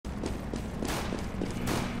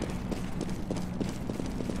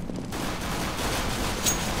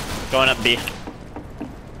Going up B.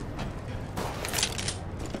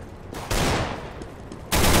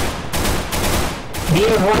 B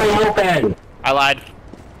is wide open! I lied.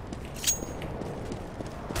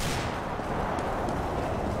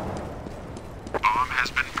 Bomb has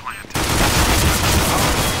been planted.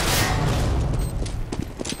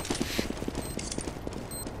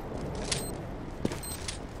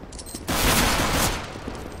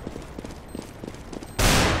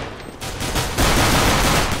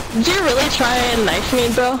 Did you really try and knife me,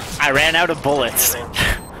 bro? I ran out of bullets.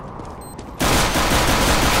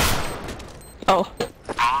 Oh.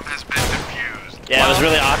 Bomb has been defused. Yeah, it was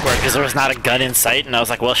really awkward because there was not a gun in sight, and I was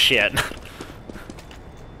like, well, shit. Let's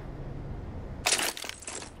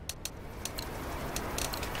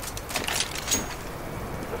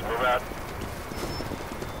move out.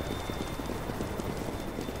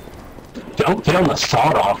 Don't get on the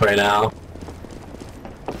sawed off right now.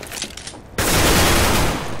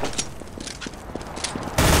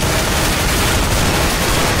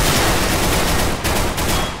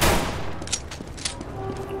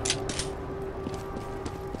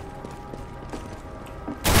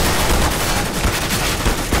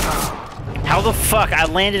 How the fuck? I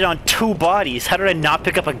landed on 2 bodies. How did I not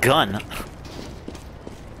pick up a gun?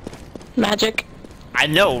 Magic. I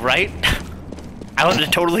know, right? I would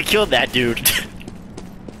have totally killed that dude.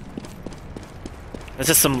 This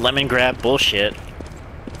is some lemon grab bullshit.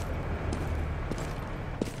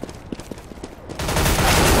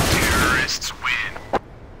 Terrorists win.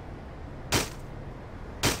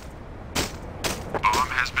 Bomb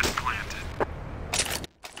has been planted.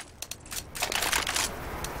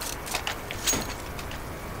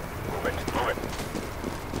 Move it, move it.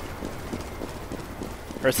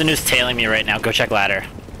 Person who's tailing me right now, go check ladder.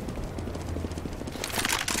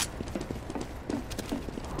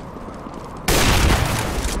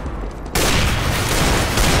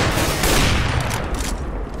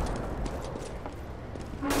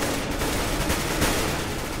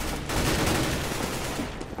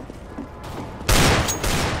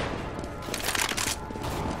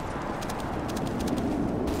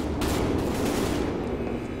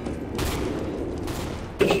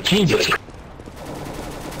 Jesus.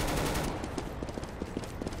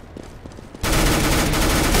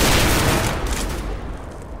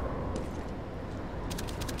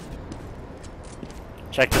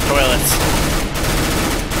 Check the toilets.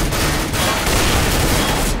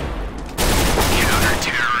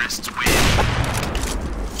 Counter-terrorists win.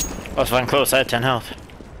 I was fucking close, I had 10 health.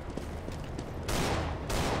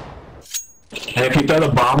 And if you throw the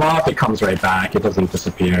bomb off, it comes right back. It doesn't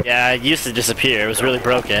disappear. Yeah, it used to disappear, it was really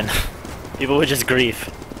broken. People would just grief.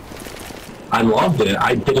 I loved it.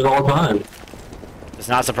 I did it all the time. Does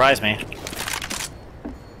not surprise me.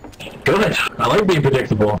 Good. I like being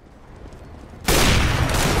predictable.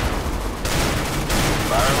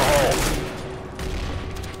 Fire in the hole.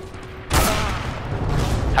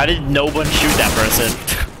 How did no one shoot that person?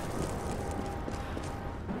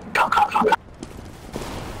 Go, go, go, go.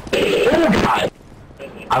 Oh, God.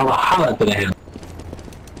 I don't know how that didn't hit.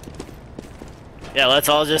 Yeah, let's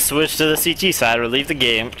all just switch to the CT side or leave the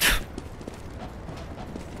game.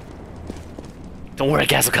 Don't worry,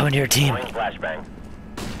 guys, I'm coming to your team. Flashbang.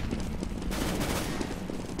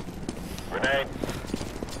 Grenade.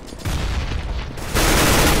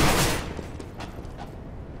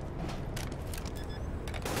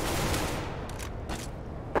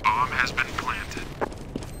 Bomb has been planted.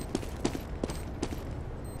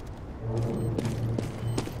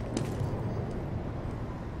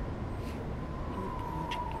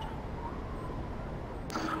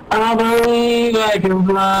 I believe I can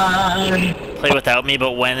fly. Play without me,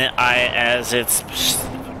 but when no,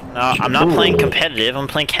 I'm not playing competitive, I'm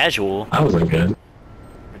playing casual. That wasn't good.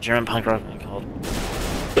 German punk rock called.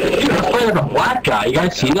 He was playing like a black guy. You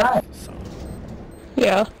guys see that?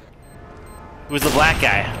 Yeah. Who's the black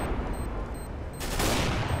guy?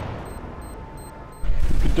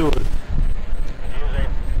 You can do it.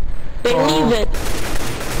 Believe it.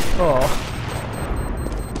 Oh.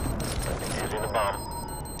 Using the bomb.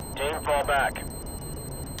 Team, fall back.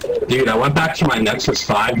 Dude, I went back to my Nexus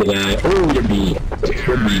 5 today. Oh, you're beat.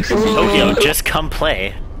 You're beat. Tokyo, just come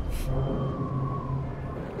play.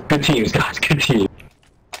 Good teams, guys. Good teams.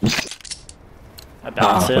 I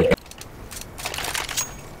balance it.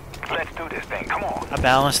 Let's do this thing. Come on. I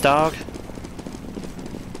balance, dog.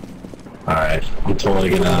 Alright, I'm totally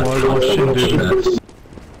gonna...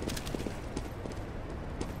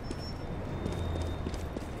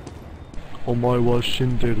 Omae wa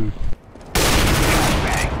shinderu.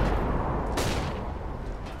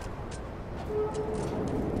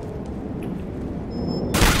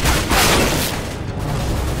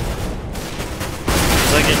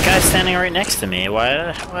 Guy's standing right next to me.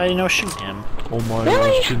 Why you no shoot him? Oh my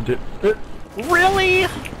Really? gosh, Shinderu. Really?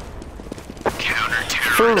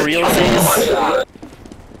 For real, Oh my god.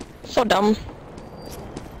 So dumb.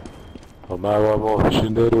 Oh my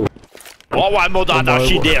Shinderu. Oh my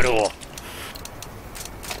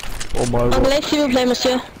Anglais, s'il vous plaît,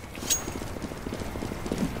 monsieur.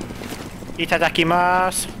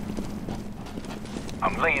 Itadakimasu.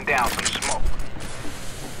 I'm laying down some smoke.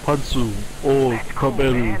 Hansu. Oh,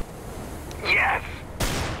 Kaberu. Yes!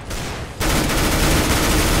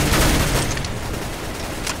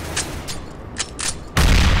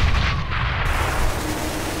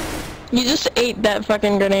 You just ate that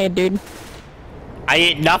fucking grenade, dude. I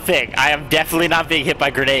ate nothing. I am definitely not being hit by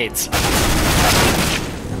grenades.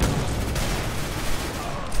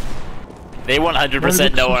 They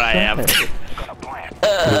 100% know where I am. Gonna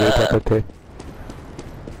plant.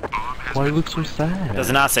 Why you look so sad?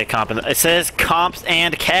 Does not say comp. It says comps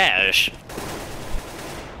and cash.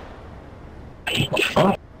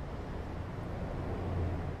 Oh.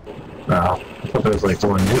 Wow. I thought there was like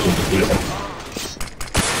someone new to do it.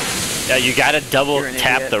 Yeah, you gotta double You're an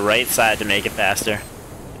tap idiot. the right side to make it faster.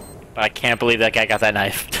 But I can't believe that guy got that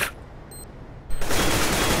knife.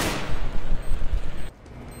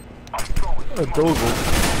 Adobo.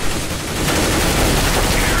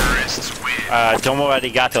 Terrorists win. Domo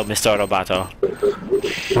arigato, Mr. Roboto.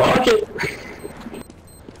 Rocket!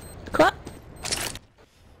 What?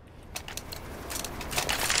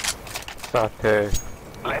 Sake.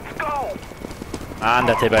 Let's go!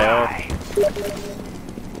 Andate bayo.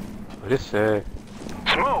 What do you say?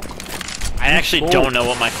 Smoke! I actually don't know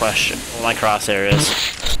what my crosshair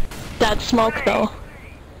is. That smoke, though.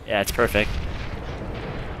 Yeah, it's perfect.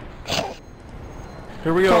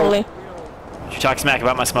 Here we go. Totally. You talk smack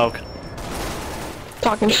about my smoke.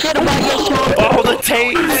 Talking shit about your smoke. Oh, the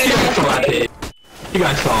tape! You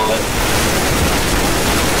guys saw it.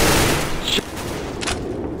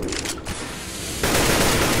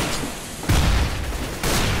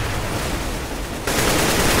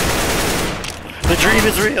 The dream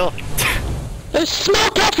is real! There's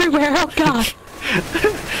smoke everywhere, oh god.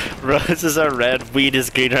 Roses are red, weed is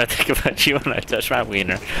greener. I think about you when I touch my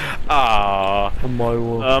wiener. Aww. Oh my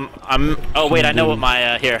word. Oh wait, I know what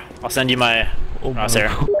my, here. I'll send you my Oh my crosshair.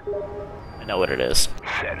 God. I know what it is.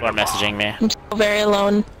 People are messaging me. I'm so very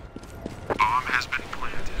alone. Bomb has been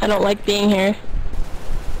planted. I don't like being here.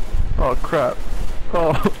 Oh crap.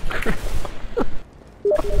 Oh crap.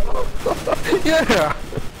 Yeah!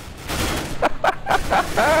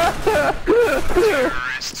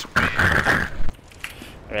 Terrorists win.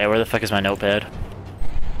 Alright, where the fuck is my notepad?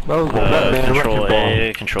 That was the best, man. Control Wrecking ball.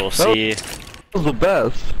 A, Control C. That was the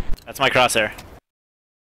best. That's my crosshair.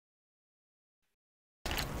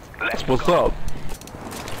 That's what's up.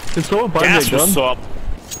 Can someone buy me a Gas, gun? what's up?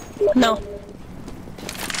 No.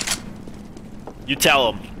 You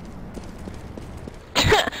tell him.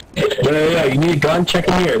 Yeah, you need a gun? Check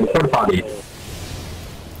in here, in the porta potty.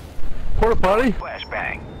 Porta potty?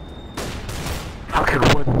 Flashbang. How can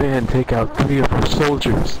one man take out 3 of our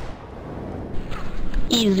soldiers?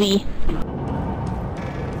 Easy.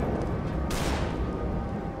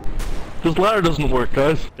 This ladder doesn't work,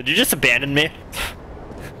 guys. Did you just abandon me?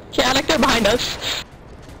 Chaotic, they're behind us.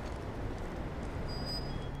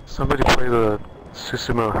 Somebody play the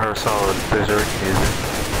Susumu Harasawa Berserk music.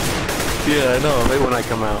 Yeah, I know, right when I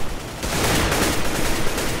come out.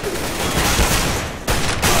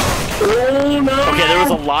 Oh no! Okay, there was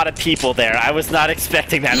a lot of people there. I was not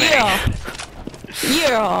expecting that many. Yeah.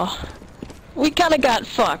 Yeah. We kinda got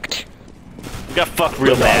fucked. We got fucked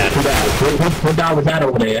real bad. What dog was that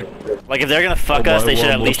over there? Like, if they're gonna fuck Oh us, my they should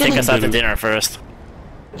at word, least what take us out to did it? dinner first.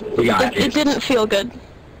 We got It didn't feel good.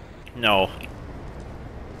 No.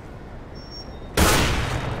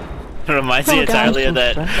 It reminds me Oh, God, entirely of I'm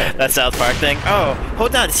so that, sad. that South Park thing. Oh,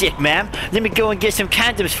 hold on a sec, ma'am. Let me go and get some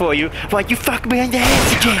condoms for you while you fuck me in the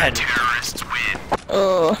head again. Terrorists win.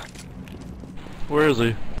 Ugh. Where is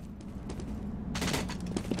he?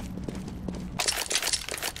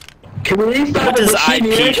 Can we leave that What does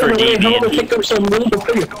IP for DB? Pick up some loot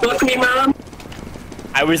before you fuck me, man?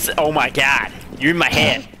 I was, oh my god. You're in my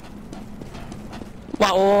head.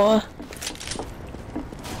 Wow.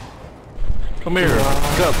 Come here.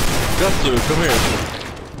 Gutsu, come here.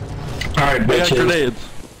 Alright, I got bitches. grenades.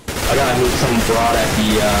 I gotta meet some broad at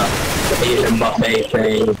the Asian buffet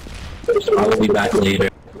thing. I will be back later.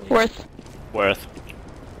 Worth. Worth.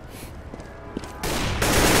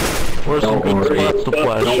 Where's some Don't good worry. spots to Don't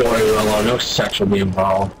flash? worry, Rollo. No sex will be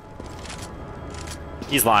involved.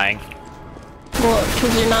 He's lying. Well,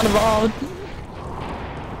 because you're not involved.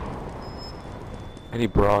 Any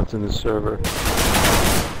broads in the server?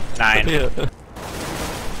 9. Yeah.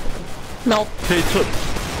 Nope. Hey,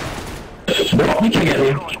 Toots. You can get me.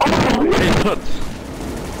 Hey, Toots.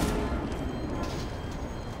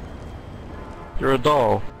 You're a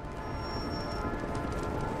doll.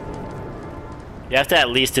 You have to at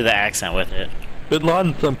least do the accent with it. Bin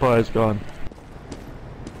Laden Senpai is gone.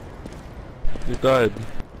 He died.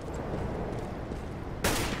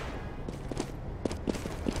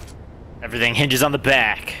 Everything hinges on the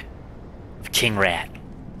back of King Rat.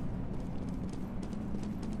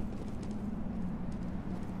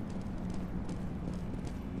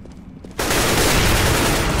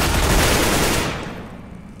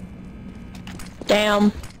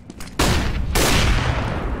 Damn.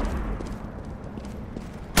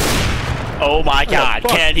 Oh my god,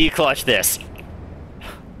 fuck. can he clutch this?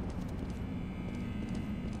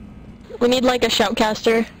 We need like a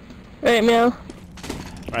shoutcaster. Right, Meow?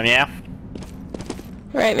 Yeah?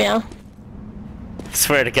 Right, Meow?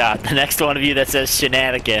 Swear to god, the next one of you that says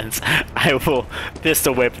shenanigans, I will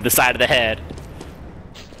pistol whip the side of the head.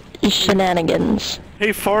 Shenanigans.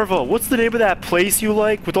 Hey Farva, what's the name of that place you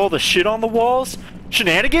like with all the shit on the walls?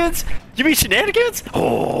 Shenanigans? You mean shenanigans?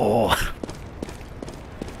 Oh.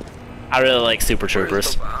 I really like Super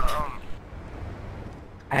Troopers.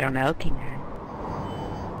 I don't know, King Rat.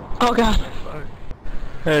 Oh god.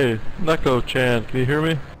 Hey, Neko-chan, can you hear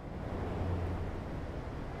me?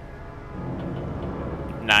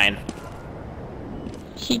 9.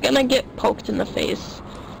 He gonna get poked in the face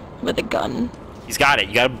with a gun. He's got it,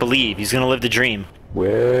 you gotta believe, he's gonna live the dream.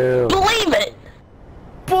 Well... Believe it!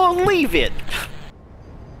 Believe it!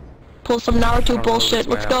 Pull some Naruto bullshit,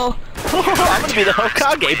 let's go. I'm gonna be the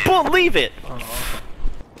Hokage, believe it!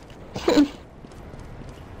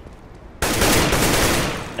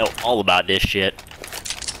 Know all about this shit.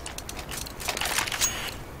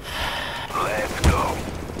 Let's go.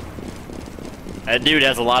 That dude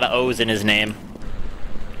has a lot of O's in his name.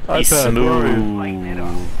 He's iPad, where are you?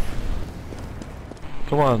 smooth.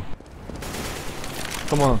 Come on.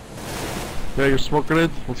 Come on. Yeah, your smoke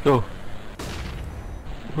grenades? Let's go.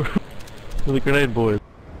 To the grenade boys.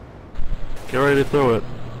 Get ready to throw it.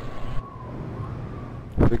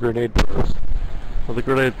 The grenade bros. For the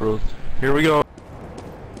grenade bros. Here we go.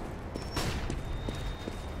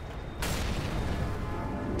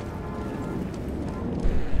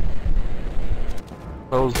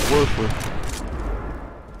 That was worthless.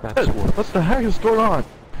 That's worthless. What the heck is going on?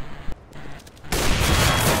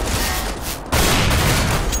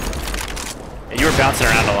 And you were bouncing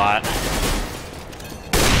around a lot.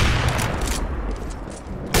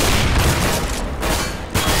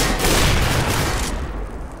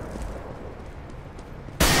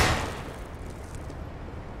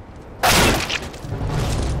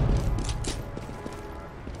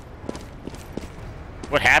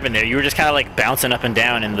 What happened there? You were just kind of like bouncing up and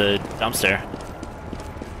down in the dumpster.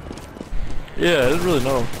 Yeah, I didn't really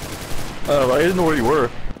know. I didn't know where you were.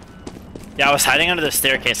 Yeah, I was hiding under the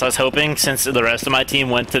staircase. I was hoping, since the rest of my team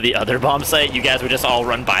went to the other bomb site, you guys would just all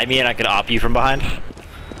run by me and I could op you from behind.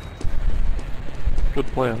 Good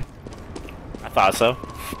plan. I thought so.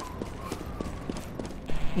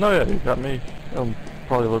 No, yeah, you got me.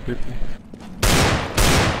 Probably other people.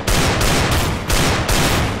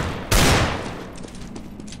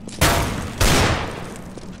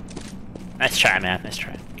 Nice try, man. Nice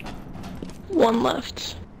try. One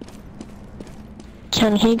left.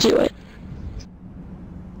 Can he do it?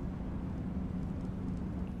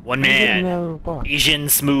 One man. Asian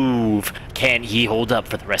smooth. Can he hold up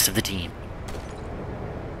for the rest of the team?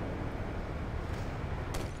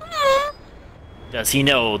 Does he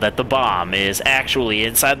know that the bomb is actually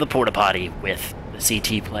inside the porta potty with the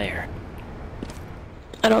CT player?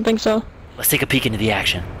 I don't think so. Let's take a peek into the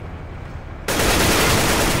action.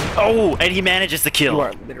 Oh, and he manages the kill. You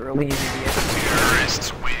are literally an idiot.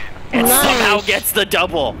 Terrorists win. And Nice. somehow gets the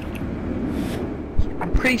double.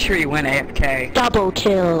 I'm pretty sure you went AFK. Double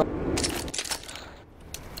kill.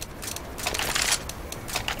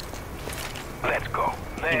 Let's go.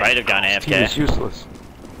 He might have gone He was AFK. useless.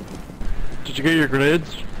 Did you get your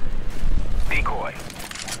grenades? Decoy.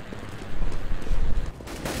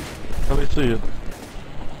 Let me see it.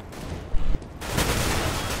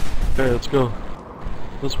 Okay, let's go.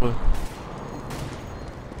 This way.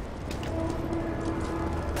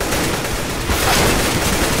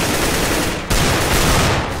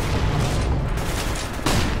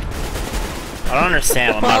 I don't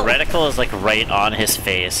understand. When my reticle is like right on his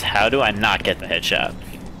face, how do I not get the headshot?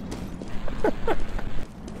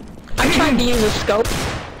 I tried to use a scope.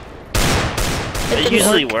 It didn't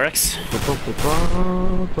usually work. works.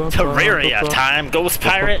 Terraria time, Ghost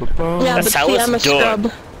Pirate. Yeah, That's but how see, it's I'm a done.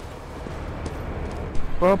 scrub.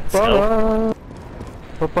 So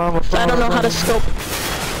I don't know how to scope.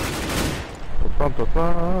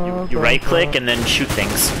 You right click and then shoot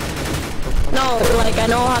things. No, like I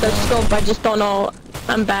know how to scope, I just don't know.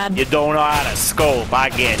 I'm bad. You don't know how to scope, I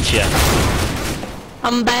get you.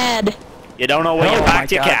 I'm bad. You don't know where you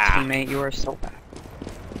parked your car. Teammate, you are so bad.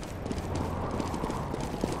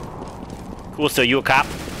 Cool, so you a cop?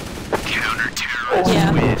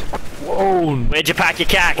 Yeah. Whoa! Where'd you park your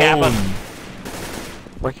car, Kappa?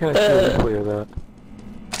 Why can't I see a replay of that?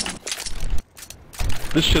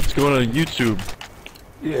 This shit's going on YouTube.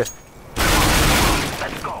 Yeah.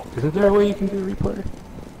 Let's go. Isn't there a way you can do a replay?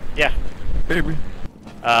 Yeah. Baby.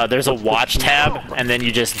 There's a watch tab, and then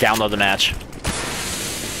you just download the match.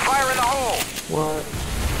 Fire in the hole. What?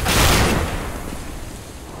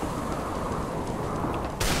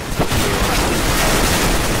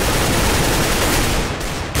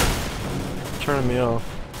 Turning me off.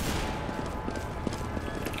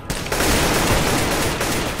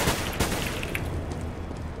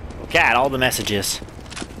 Got all the messages.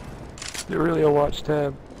 Is there really a watch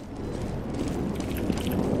tab?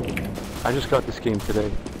 I just got this game today.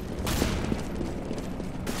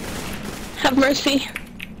 Have mercy.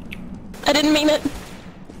 I didn't mean it.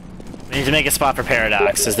 We need to make a spot for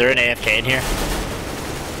Paradox. Is there an AFK in here?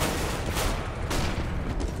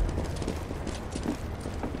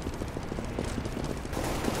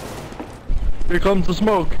 Here comes the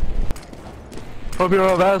smoke. Hope you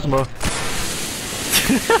don't have asthma.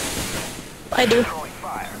 I do. Throwing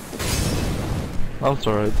fire. I'm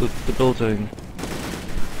sorry, the debilitating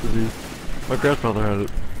disease. My grandfather had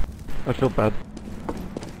it. I feel bad.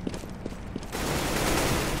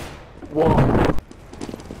 Whoa.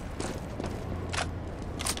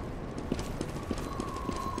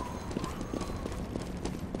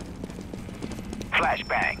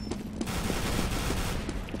 Flashbang.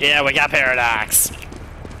 Yeah, we got Paradox.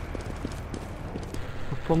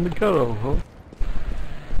 From the ghetto, huh?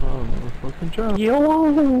 Oh, motherfucking job.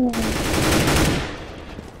 Yo.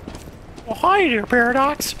 Oh, hi there,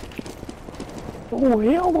 Paradox. Oh,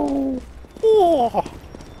 hello. Oh.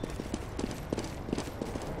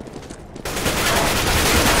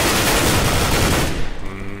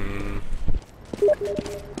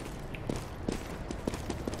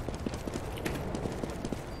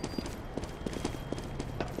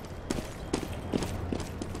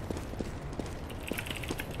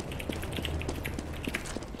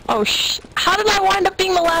 Oh how did I wind up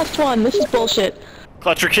being the last one? This is bullshit.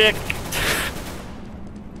 Clutcher kick.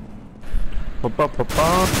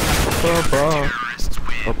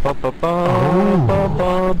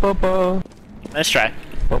 Nice try.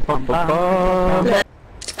 We're gonna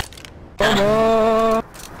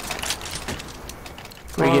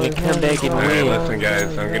come back and Alright, win. listen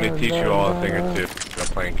guys, I'm gonna teach you all a thing or two about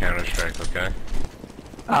playing Counter-Strike, okay?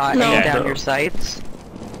 No. Aim down your sights.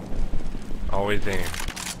 Always aim.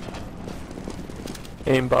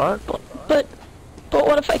 Aimbot? But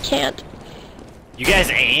what if I can't? You guys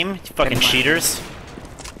aim? You fucking cheaters.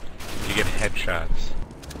 You get headshots.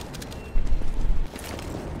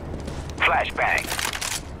 Flashbang.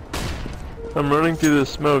 I'm running through the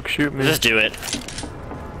smoke, shoot me. Just do it.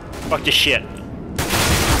 Fuck this shit.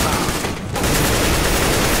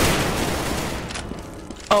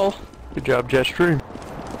 Oh. Good job, Jetstream.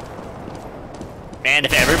 Man,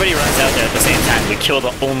 if everybody runs out there at the same time, we kill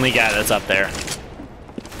the only guy that's up there.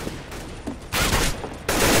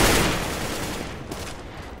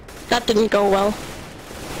 That didn't go well.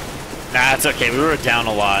 Nah, it's okay. We were down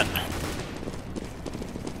a lot.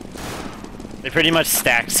 They pretty much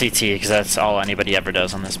stacked CT, because that's all anybody ever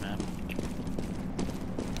does on this map.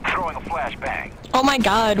 Throwing a flashbang. Oh my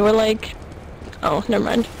god, we're like... Oh, never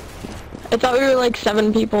mind. I thought we were like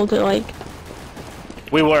 7 people to like...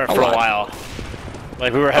 We were for a lot. while.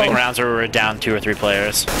 Like, we were having Oh. rounds where we were down 2 or 3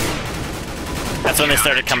 players. That's when they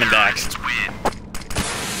started coming back.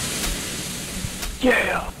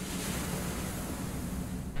 Yeah!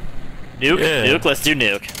 Nuke? Yeah. Nuke? Let's do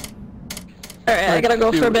nuke. Alright, I gotta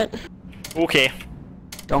go for a bit. Okay.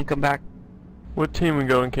 Don't come back. What team we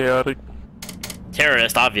going, Chaotic?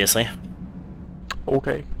 Terrorist, obviously.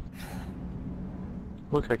 Okay.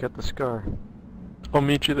 Look, I got the scar. I'll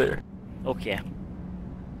meet you there. Okay.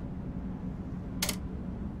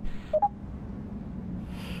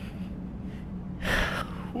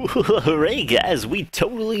 Hooray, guys, we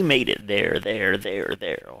totally made it there.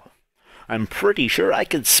 I'm pretty sure I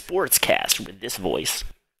could sportscast with this voice.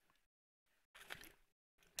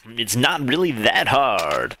 It's not really that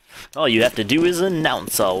hard. All you have to do is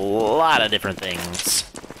announce a lot of different things.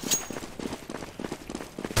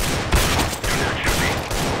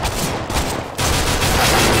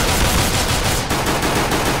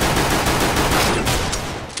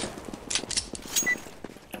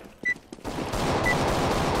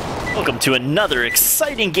 Welcome to another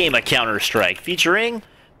exciting game of Counter-Strike featuring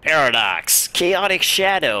Paradox,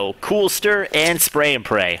 KaoticShadow, Coolster, and Spray and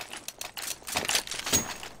Pray.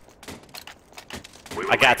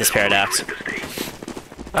 I got this, Paradox.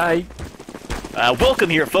 Hi. Welcome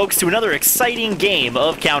here, folks, to another exciting game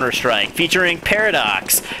of Counter-Strike featuring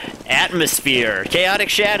Paradox, Atmosphere,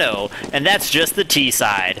 KaoticShadow, and that's just the T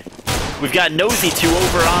side. We've got Nosy2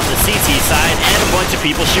 over on the CT side and a bunch of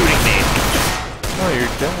people shooting me. Oh, you're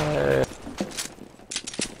dead.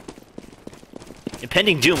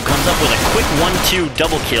 Impending Doom comes up with a quick 1-2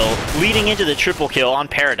 double kill, leading into the triple kill on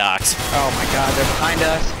Paradox. Oh my god, they're behind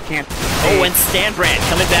us. I can't. Oh, and Stanbrand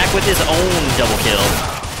coming back with his own double kill.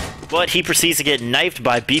 But he proceeds to get knifed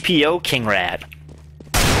by BPO Kingrat.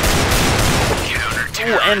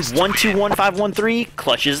 Oh, and 1-2-1-5-1-3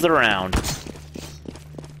 clutches the round.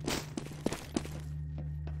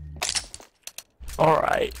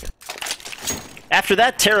 Alright. After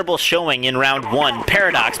that terrible showing in round 1,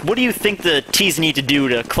 Paradox, what do you think the T's need to do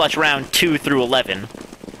to clutch round 2 through 11?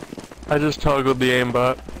 I just toggled the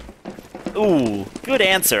aimbot. Ooh, good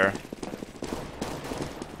answer.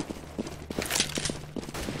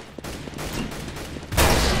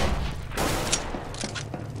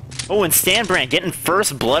 Oh, and Stanbrand getting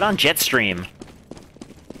first blood on Jetstream.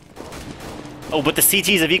 Oh, but the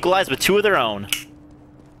CTs have equalized with 2 of their own.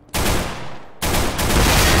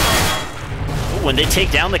 Oh, when they take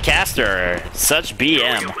down the caster, such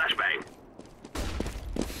BM.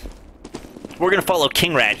 We're gonna follow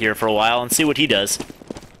Kingrat here for a while and see what he does.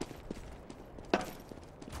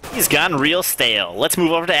 He's gotten real stale. Let's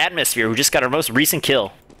move over to Atmosphere, who just got our most recent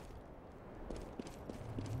kill.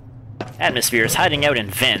 Atmosphere is hiding out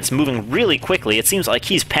in vents, moving really quickly. It seems like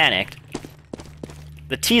he's panicked.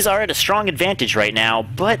 The T's are at a strong advantage right now,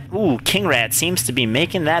 but, ooh, Kingrat seems to be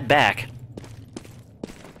making that back.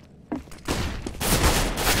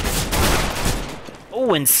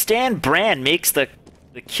 Oh, and Stan Brand makes the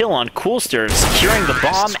kill on Coolster, securing the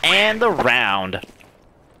bomb and the round.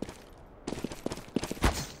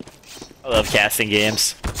 I love casting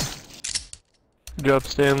games. Good job,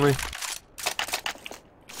 Stanley.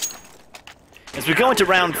 As we go into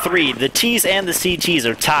round 3, the T's and the CTs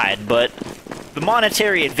are tied, but the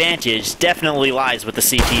monetary advantage definitely lies with the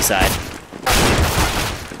CT side.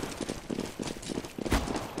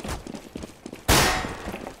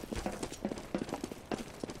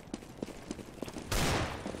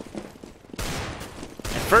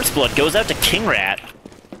 And first blood goes out to Kingrat.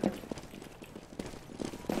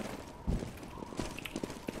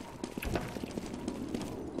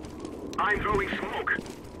 I'm throwing smoke.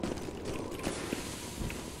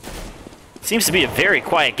 Seems to be a very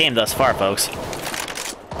quiet game thus far, folks.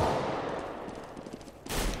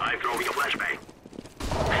 I'm throwing a flashbang.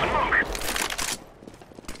 Smoke.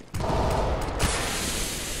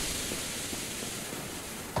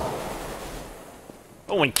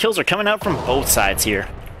 Oh, and kills are coming out from both sides here.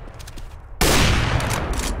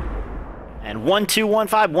 And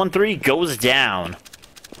 1-2-1-5-1-3 goes down.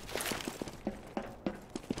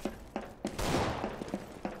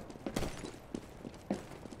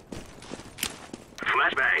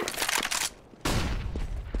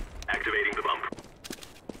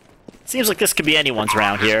 Seems like this could be anyone's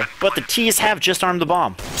round here, but the T's have just armed the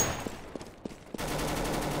bomb.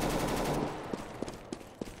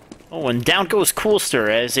 Oh, and down goes Coolster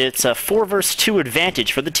as it's a 4 vs 2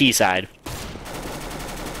 advantage for the T side.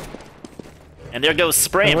 And there goes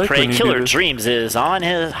Spray and Pray. Killer Dreams is on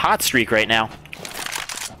his hot streak right now.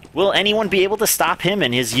 Will anyone be able to stop him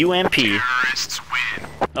in his UMP?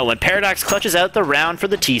 Oh, and Paradox clutches out the round for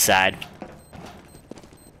the T side.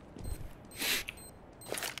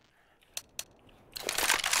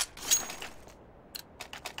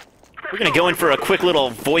 We're going to go in for a quick little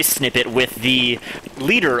voice snippet with the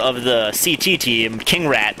leader of the CT team,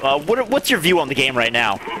 Kingrat. What's your view on the game right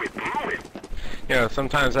now? You know,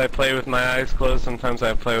 sometimes I play with my eyes closed, sometimes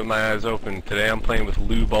I play with my eyes open. Today I'm playing with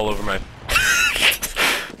lube all over my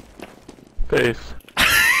face.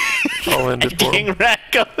 I'll end it for him.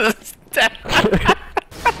 Kingrat goes down.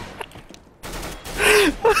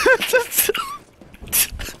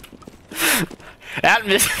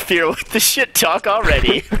 Atmosphere with the shit talk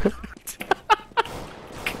already.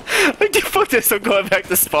 Like, dude, fuck this, I'm going back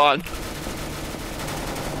to spawn.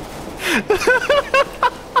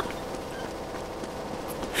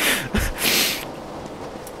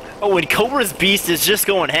 Oh, and Cobra's Beast is just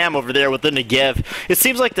going ham over there with the Negev. It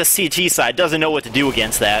seems like the CT side doesn't know what to do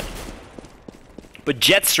against that. But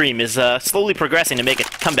Jetstream is slowly progressing to make a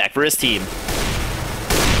comeback for his team.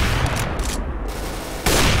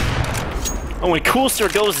 Oh, and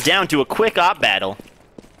Coolster goes down to a quick op battle.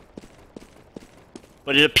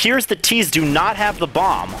 But it appears the T's do not have the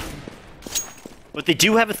bomb. But they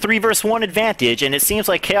do have a 3 versus 1 advantage, and it seems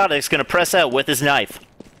like Chaotic's gonna press out with his knife.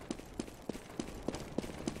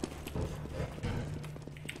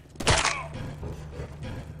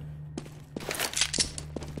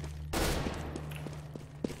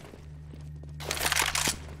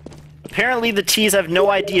 Apparently the T's have no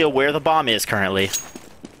idea where the bomb is currently.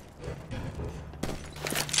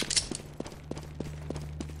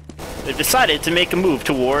 They've decided to make a move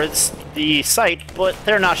towards the site, but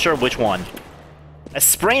they're not sure which one. As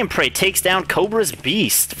Spray and Pray takes down Cobra's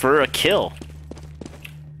Beast for a kill.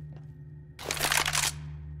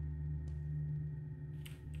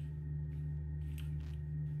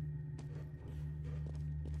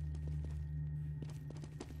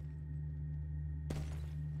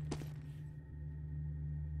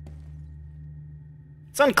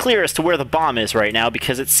 It's unclear as to where the bomb is right now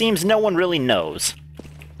because it seems no one really knows.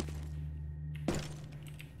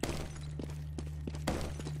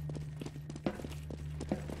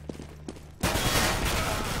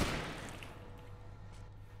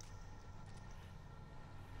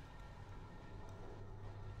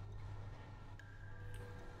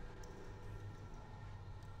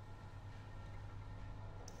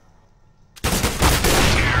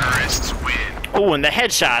 Oh, and the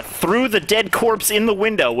headshot through the dead corpse in the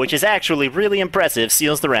window, which is actually really impressive,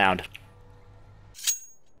 seals the round.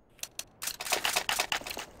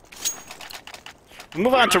 We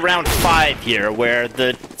move on to round 5 here, where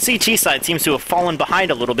the CT side seems to have fallen behind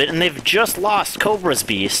a little bit, and they've just lost Cobra's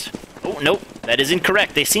Beast. Oh, nope, that is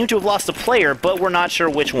incorrect. They seem to have lost a player, but we're not sure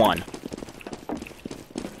which one.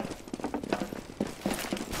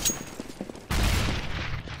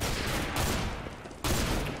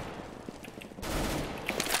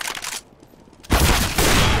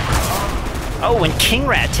 Oh, and King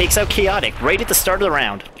Rat takes out Chaotic right at the start of the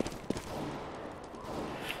round.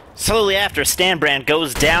 Slowly after, Stanbrand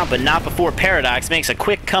goes down, but not before Paradox makes a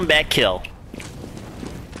quick comeback kill.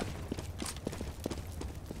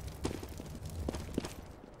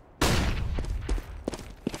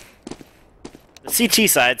 The CT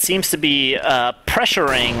side seems to be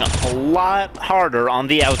pressuring a lot harder on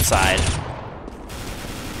the outside.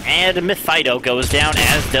 And Mythido goes down,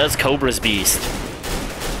 as does Cobra's Beast.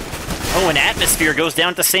 Oh, and Atmosphere goes down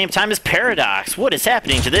at the same time as Paradox. What is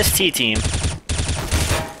happening to this T-team?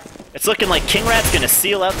 It's looking like King Rat's gonna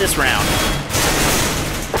seal out this round.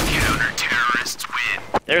 Counter-terrorists win.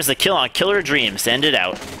 There's the kill on Killer Dreams to end it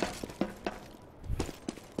out.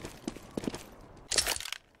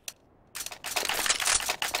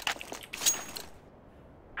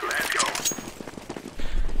 Let's go.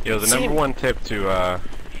 Yo, the number one tip to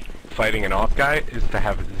fighting an off guy is to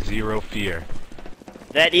have zero fear.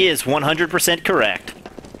 That is 100% correct.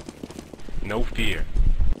 No fear.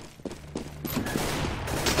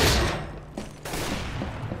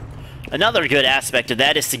 Another good aspect of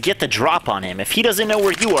that is to get the drop on him. If he doesn't know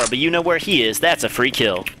where you are, but you know where he is, that's a free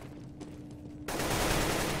kill.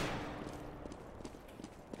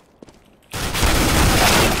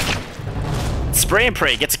 Spray and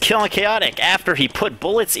Pray gets a kill on Chaotic after he put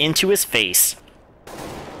bullets into his face.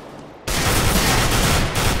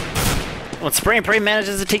 Well, Spray and Pray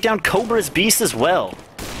manages to take down Cobra's Beast as well.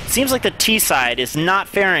 Seems like the T side is not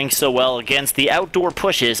faring so well against the outdoor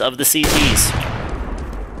pushes of the CTs.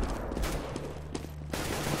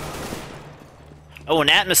 Oh, and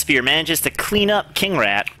Atmosphere manages to clean up King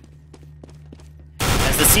Rat,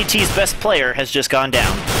 as the CT's best player has just gone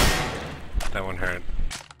down. That one hurt.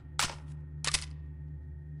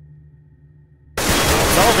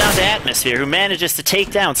 It's all down to Atmosphere, who manages to take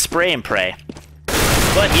down Spray and Pray.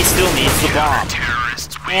 But he still needs the bomb.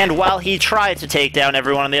 And while he tried to take down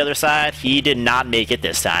everyone on the other side, he did not make it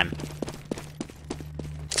this time.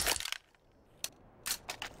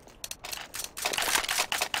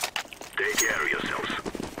 Take care of yourselves.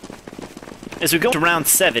 As we go to round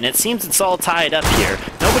 7, it seems it's all tied up here.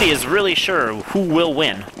 Nobody is really sure who will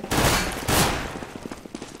win.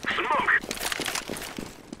 Smoke.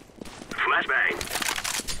 Flashbang.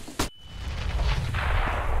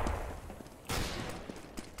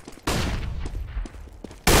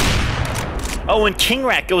 Oh, and King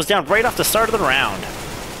Rat goes down right off the start of the round.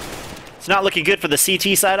 It's not looking good for the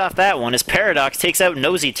CT side off that one, as Paradox takes out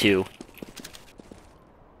Nosy 2.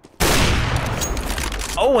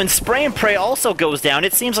 Oh, and Spray and Pray also goes down.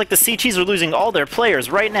 It seems like the CTs are losing all their players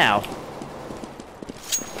right now.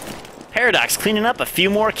 Paradox cleaning up a few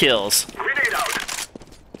more kills. Grenade out.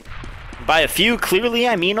 By a few, clearly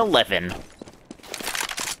I mean 11.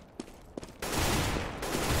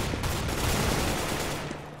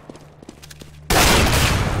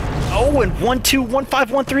 Oh, Oh, and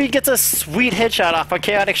 1-2-1-5-1-3 gets a sweet headshot off on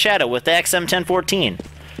KaoticShadow with the XM1014.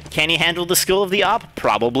 Can he handle the skill of the op?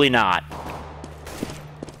 Probably not.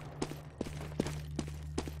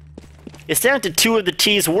 It's down to two of the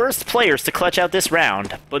T's worst players to clutch out this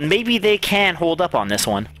round, but maybe they can hold up on this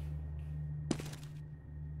one.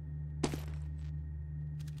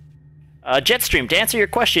 Jetstream, to answer your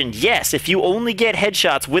question, yes, if you only get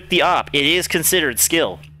headshots with the op, it is considered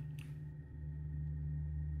skill.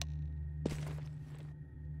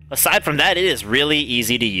 Aside from that, it is really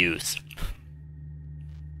easy to use.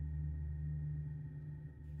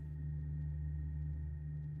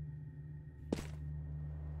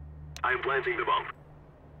 I'm planting the bomb.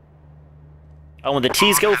 Oh, and the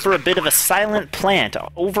T's go for a bit of a silent plant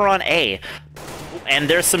over on A. And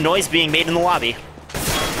there's some noise being made in the lobby.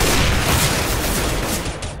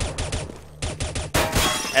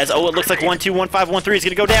 As, oh, it looks like 1-2-1-5-1-3 is going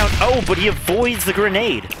to go down. Oh, but he avoids the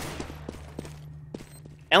grenade.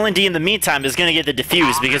 L&D in the meantime is going to get the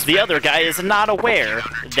defuse because the other guy is not aware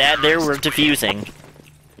that they were defusing.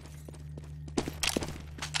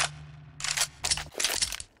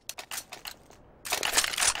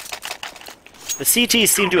 The CTs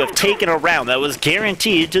seem to have taken a round that was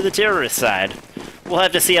guaranteed to the terrorist side. We'll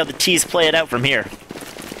have to see how the T's play it out from here.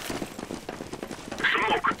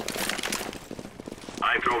 Smoke.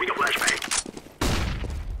 I'm throwing a flashbang.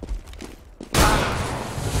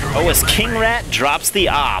 Oh, as King Rat drops the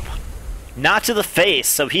op. Not to the face,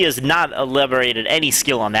 so he has not elaborated any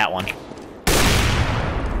skill on that one.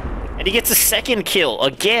 And he gets a second kill.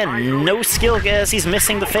 Again, no skill as he's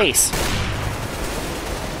missing the face.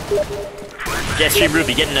 Jetstream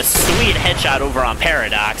Ruby getting a sweet headshot over on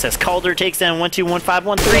Paradox as Calder takes down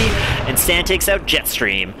 1-2-1-5-1-3 and Stan takes out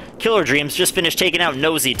Jetstream. Killer Dreams just finished taking out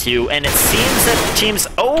Nosy 2, and it seems that the team's...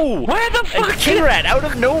 Oh! Where the fuck? And King Rat out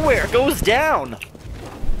of nowhere goes down!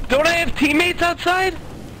 Don't I have teammates outside?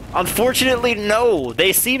 Unfortunately, no.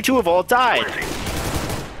 They seem to have all died.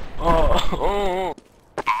 Oh.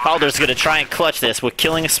 Calder's gonna try and clutch this with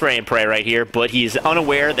killing a spray and pray right here, but he's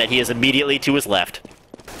unaware that he is immediately to his left.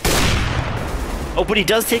 Oh, but he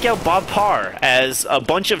does take out Bob Parr, as a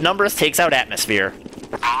bunch of numbers takes out Atmosphere.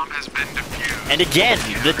 Bomb has been defused. And again,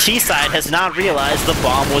 the T side has not realized the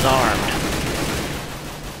bomb was armed.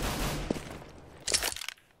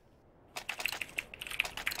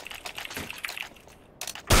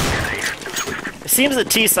 It seems the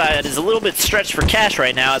T side is a little bit stretched for cash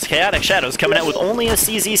right now, as KaoticShadow is coming out with only a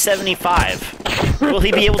CZ75. Will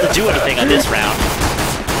he be able to do anything on this round?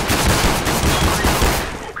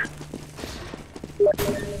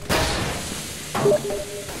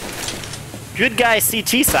 Good guy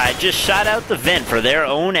CT side just shot out the vent for their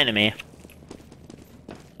own enemy.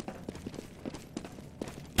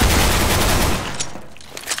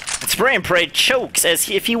 Spray and Pray chokes, as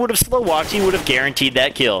if he would have slow walked, he would have guaranteed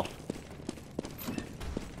that kill.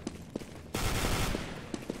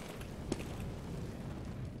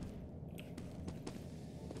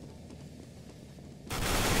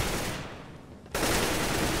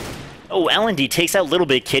 Oh, L&D takes out Little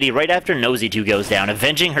Big Kitty right after Nosy 2 goes down,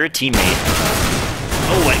 avenging her teammate.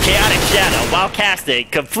 Oh, and KaoticShadow, while casting,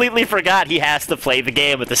 completely forgot he has to play the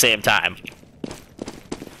game at the same time.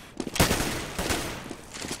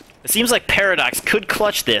 It seems like Paradox could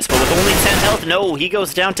clutch this, but with only 10 health, no, he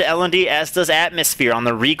goes down to L&D, as does Atmosphere on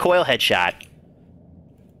the recoil headshot.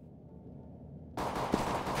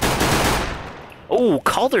 Oh,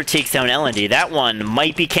 Calder takes down L&D. That one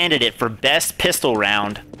might be candidate for best pistol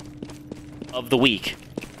round of the week.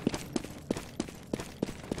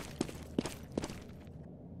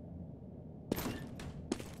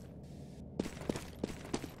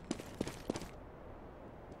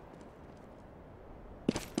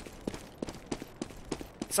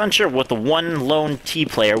 It's unsure what the one lone T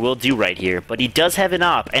player will do right here, but he does have an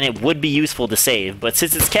op, and it would be useful to save, but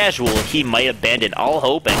since it's casual, he might abandon all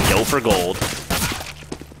hope and go for gold.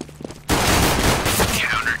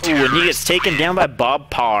 Ooh, and he gets taken down by Bob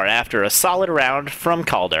Parr after a solid round from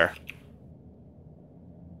Calder.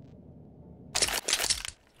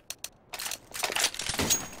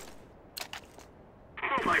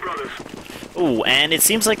 My brothers. Ooh, and it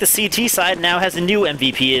seems like the CT side now has a new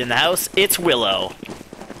MVP in the house. It's Willow.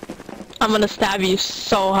 I'm gonna stab you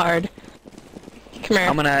so hard. Come here.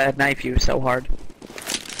 I'm gonna knife you so hard.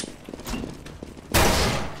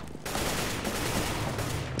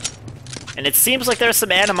 And it seems like there's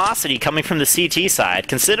some animosity coming from the CT side.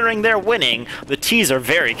 Considering they're winning, the T's are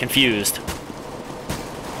very confused.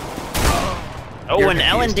 Oh, You're and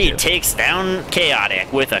confused, L&D too. takes down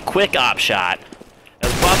Chaotic with a quick op shot.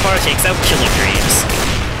 As Bopar takes out Killer Dreams.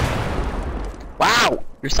 Wow,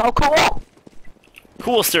 you're so cool.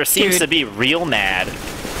 Coolster seems Dude. to be real mad.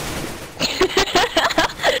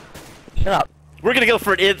 Shut up. We're gonna go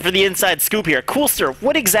for the inside scoop here. Coolster,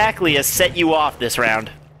 what exactly has set you off this round?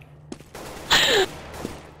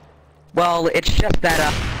 Well, it's just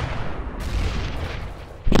that,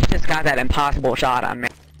 he just got that impossible shot on me.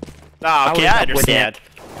 Oh, okay, was I up with understand.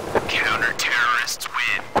 Counter-terrorists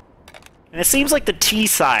win. And it seems like the T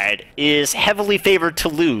side is heavily favored to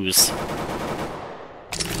lose.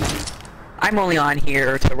 I'm only on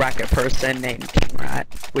here to wreck a person named King Rat,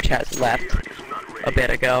 which has left a bit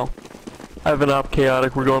ago. I have an op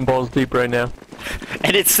chaotic. We're going balls deep right now.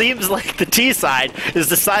 And it seems like the T side has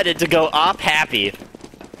decided to go op happy.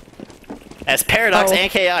 As Paradox Oh. and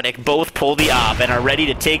Chaotic both pull the op and are ready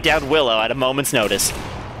to take down Willow at a moment's notice.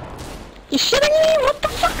 You shitting me? What the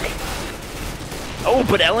fuck? Oh,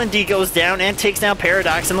 but L&D goes down and takes down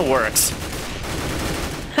Paradox in the works.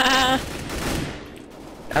 Ha.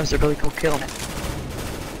 That was a really cool kill.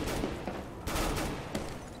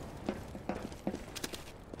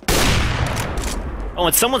 Oh,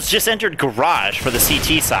 and someone's just entered Garage for the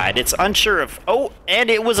CT side. It's unsure of... Oh, and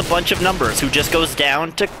it was a bunch of numbers who just goes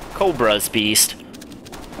down to Cobra's Beast.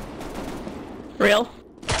 Real?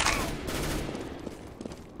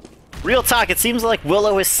 Real talk, it seems like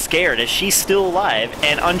Willow is scared as she's still alive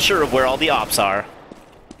and unsure of where all the ops are.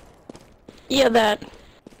 Yeah, that.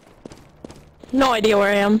 No idea where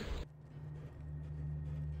I am.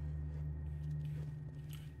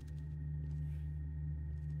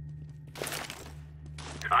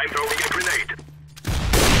 I'm throwing a grenade.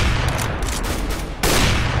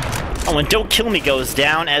 Oh, and Don't Kill Me goes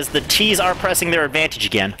down as the T's are pressing their advantage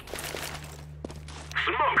again.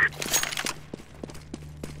 Smoke.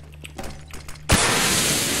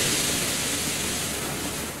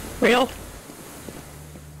 Real?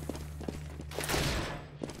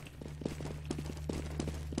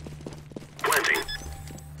 Planting.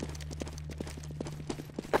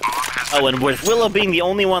 Oh, and with Willow being the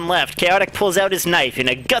only one left, Chaotic pulls out his knife in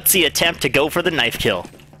a gutsy attempt to go for the knife kill.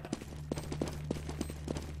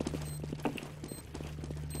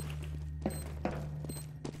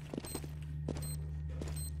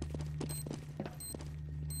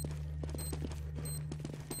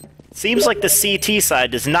 Seems like the CT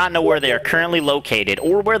side does not know where they are currently located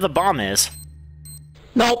or where the bomb is.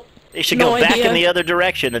 Nope. They should No go back idea. in the other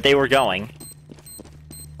direction that they were going.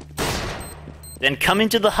 Then come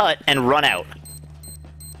into the hut and run out.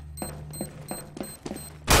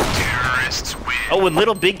 Terrorists win. Oh, and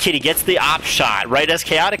Little Big Kitty gets the op shot right as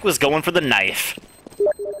Chaotic was going for the knife.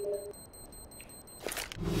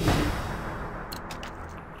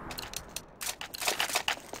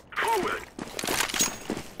 Forward.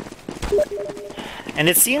 And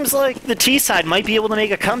it seems like the T side might be able to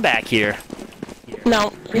make a comeback here.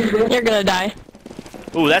 No. You're gonna die.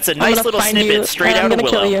 Ooh, that's a I'm nice gonna little find snippet you, straight and out I'm of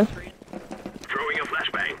gonna Willow. kill you. Throwing a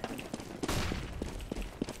flashbang.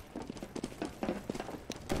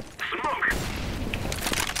 Smoke.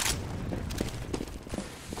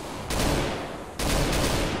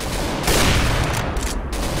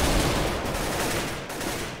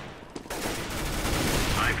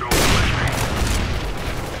 I'm throwing a flashbang.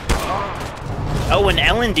 Oh, and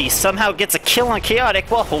L&D somehow gets a kill on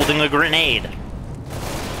Chaotic while holding a grenade.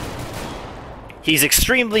 He's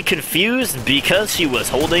extremely confused because she was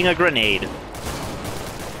holding a grenade.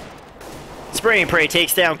 Spray and Pray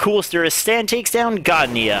takes down Coolster as Stan takes down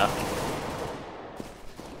Godnia.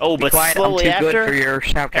 Oh, but Quiet, I'm slowly too good for after, your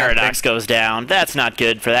shout Paradox goes down. That's not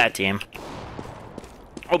good for that team.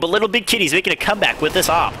 Oh, but Little Big Kitty's making a comeback with this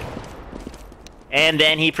op. And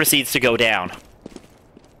then he proceeds to go down.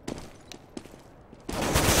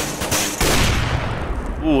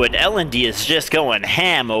 Ooh, and L&D is just going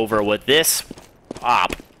ham over with this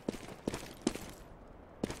op.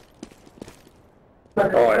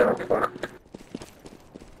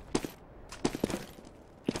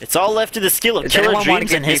 It's all left to the skill of Does Killer anyone want to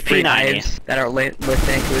Dreams get and me his free P90. knives that are listening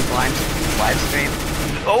to his live stream?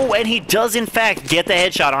 Oh, and he does in fact get the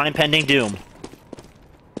headshot on Impending Doom.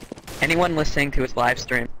 Anyone listening to his live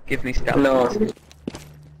stream, give me stuff. No.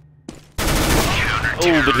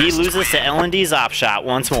 Oh, but he loses to L&D's op shot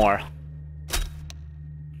once more.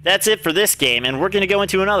 That's it for this game, and we're going to go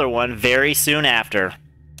into another one very soon after.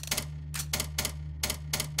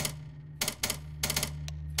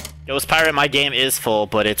 Ghost Pirate, my game is full,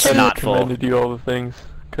 but it's not full. Recommended you all the things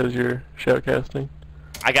because you're shoutcasting.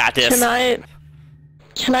 I got this.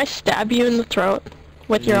 Can I stab you in the throat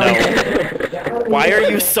with your No. own hand? Why are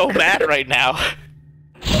you so mad right now?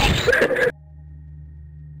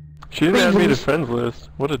 She didn't add me to friends list.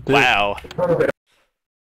 What a dick. Wow.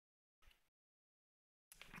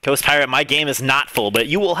 Ghost Pirate, my game is not full, but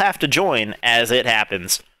you will have to join as it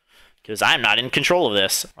happens. Because I'm not in control of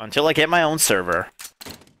this until I get my own server.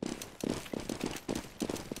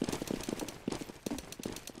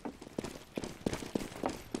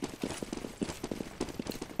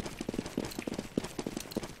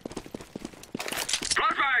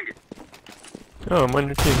 Oh, I'm on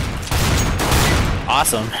your team.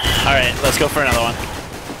 Awesome. Alright, let's go for another one.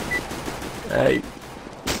 Hey.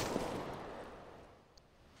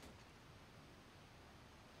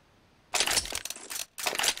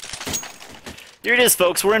 Here it is,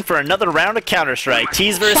 folks. We're in for another round of Counter-Strike.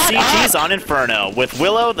 T's vs. CT's on Inferno, with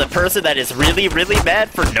Willow, the person that is really, really mad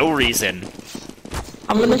for no reason.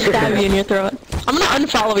 I'm gonna stab you in your throat. I'm gonna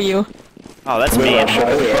unfollow you. Oh, that's mean.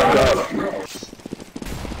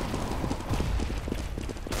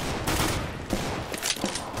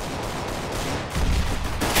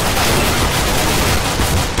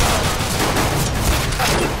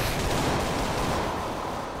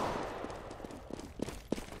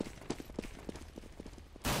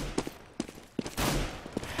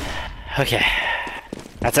 Okay.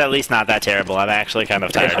 That's at least not that terrible. I'm actually kind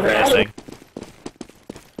of tired of casting.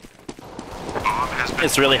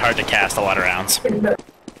 It's really hard to cast a lot of rounds.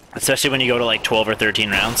 Especially when you go to like 12 or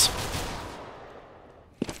 13 rounds.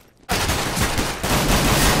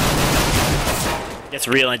 It's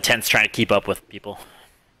real intense trying to keep up with people.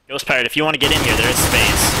 Ghost Pirate, if you want to get in here, there is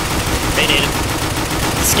space. Hey, native.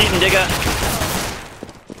 Skeet and Digga.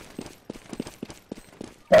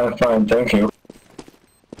 I'm fine, thank you.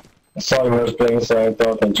 I saw you were playing, so I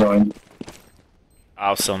thought I'd join.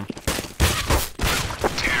 Awesome.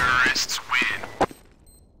 Terrorists win.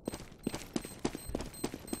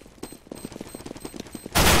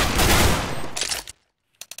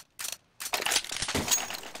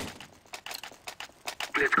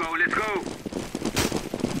 Let's go, let's go.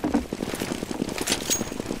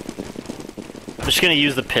 I'm just gonna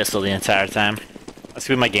use the pistol the entire time. That's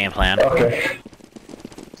gonna be my game plan. Okay.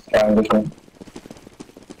 Fine with me.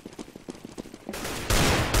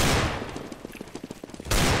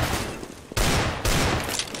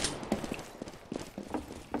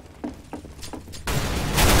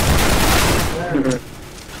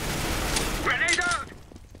 Grenade out!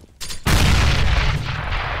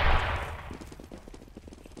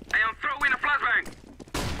 I am throwing a flashbang.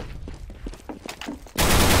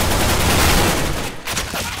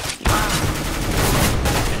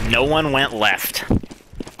 No one went left.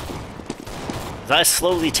 As I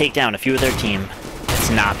slowly take down a few of their team, it's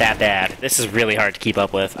not that bad. This is really hard to keep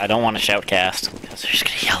up with. I don't want to shoutcast, because they're just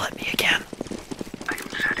gonna yell at me again. I am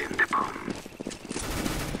setting the bomb.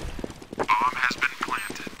 Bomb has been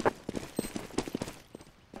planted.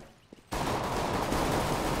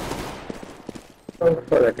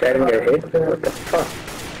 What a getting a hit? What the fuck?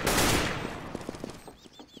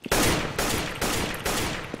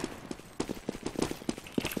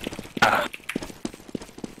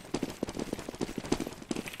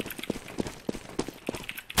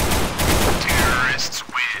 Terrorists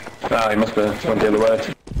win. Ah, he must have went the other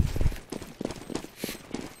way.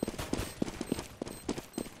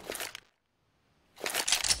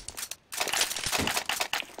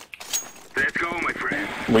 Let's go, my friend.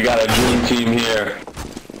 We got a dream team here.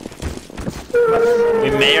 We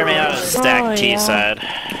may or may not have stacked Oh, T yeah. side.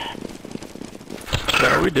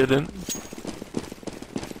 No, we didn't.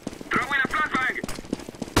 Throwing a flashbang.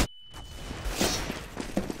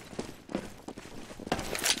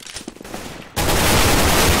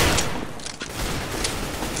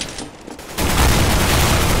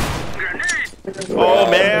 Grenade! Oh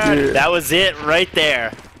man, that was it right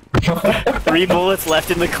there. 3 bullets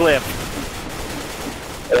left in the clip.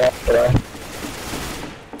 Yeah, yeah.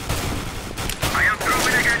 I am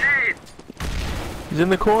throwing a grenade. He's in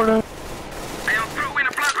the corner. I am throwing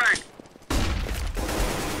a flashbang.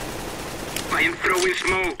 I am throwing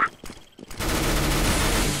smoke.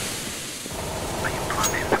 I am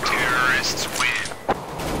planting the bomb. Terrorists win.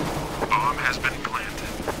 Bomb has been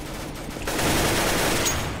planted.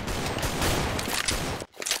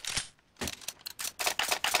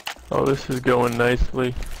 Oh, this is going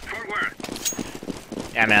nicely. Forward.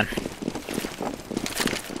 Yeah, man.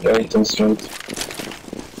 Right and straight.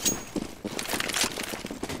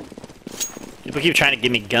 People keep trying to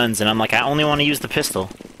give me guns, and I'm like, I only want to use the pistol.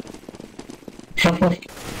 Grenade!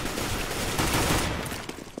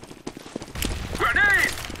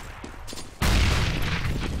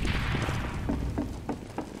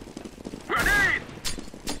 Grenade!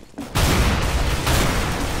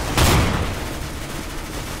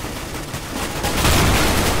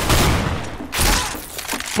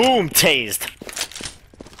 Boom, tased.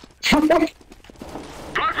 Flashbang!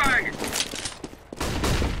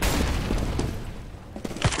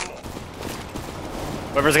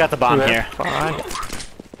 Whoever's got the bomb here. Fine.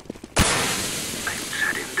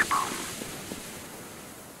 Setting the bomb.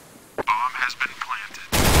 Bomb has been planted.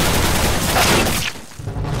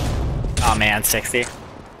 Oh man, 60.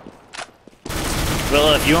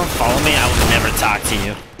 Willow, if you won't follow me, I will never talk to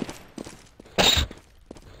you.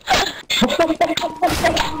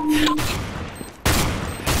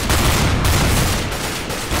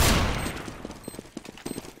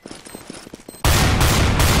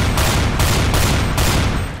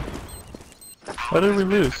 Why did we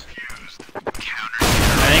lose? I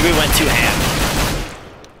think we went too ham.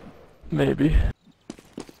 Maybe.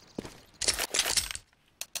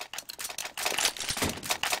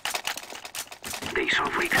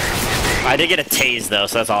 I did get a tase though,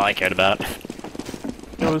 so that's all I cared about.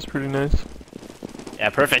 That was pretty nice. Yeah,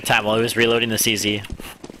 perfect time while he was reloading the CZ.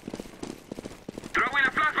 Throw in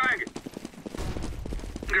a flashbang.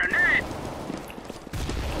 Grenade.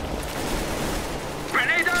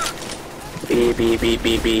 Grenade out. B, B, B,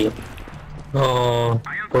 B, B. Oh,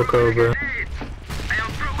 poor Cobra. I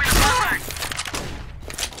am throwing a flashbang.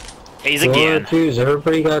 Tase again. Jeez,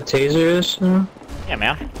 everybody got tasers? Huh? Yeah,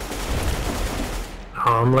 man.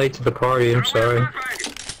 Oh, I'm late to the party, I'm sorry.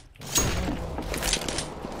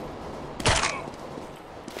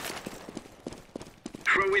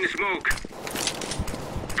 Throw in smoke.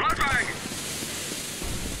 Flashbang.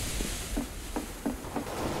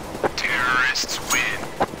 Terrorists win.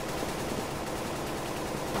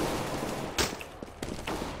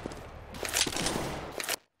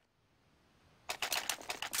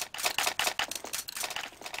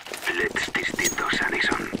 Let's distintos,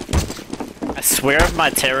 Addison. I swear if my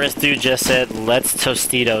terrorist dude just said, let's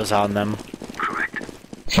Tostitos on them. Correct.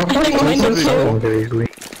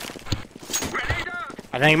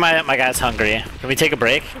 I think my guy's hungry. Can we take a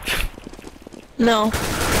break? No.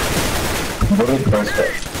 What is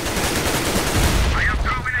this? I am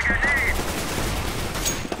throwing a grenade.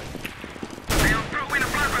 I am throwing a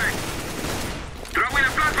flashbang. Throwing a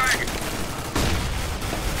flashbang.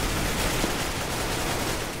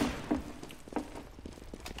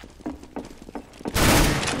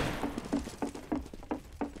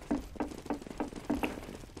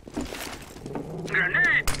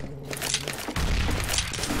 Grenade.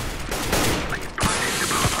 I am planting the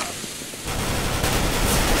bomb.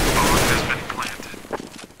 Bomb has been planted.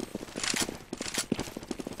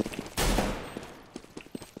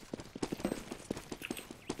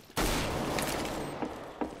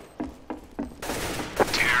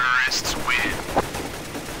 Terrorists win.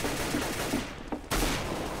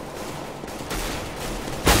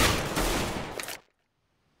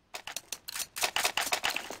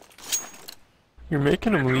 You're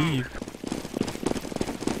making him leave.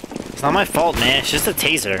 It's not my fault, man. It's just a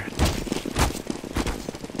taser.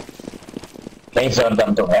 Taser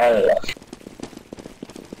them to hell.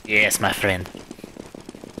 Yes, my friend.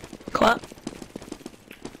 Clap.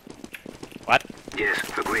 What? Yes,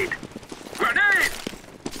 agreed. Grenade!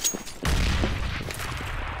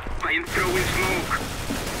 I am throwing smoke.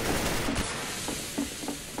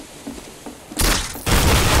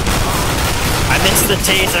 I missed the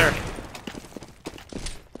taser.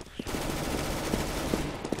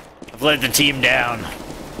 I've let the team down.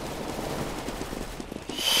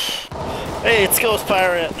 Hey, it's Ghost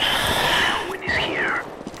Pirate. No one is here.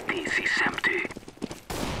 This is empty.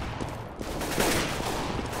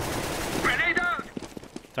 Grenade out!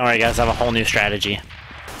 Don't worry, guys. I have a whole new strategy.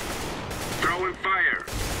 Throwing fire.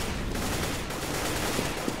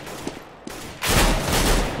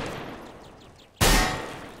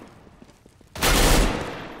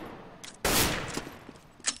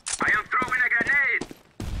 I am throwing a grenade.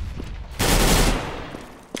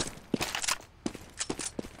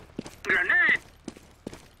 Grenade!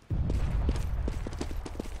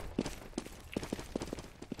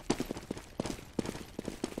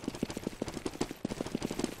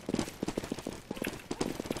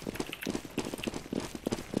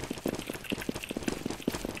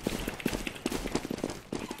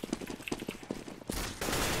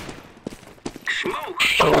 Smoke!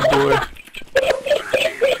 Oh boy.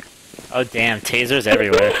 Oh, damn. Tasers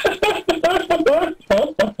everywhere. Bomb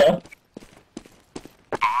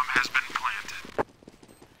has been planted.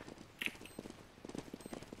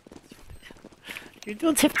 You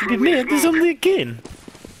don't have to be mad. There's only a game.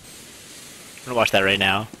 I'm gonna watch that right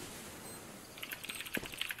now.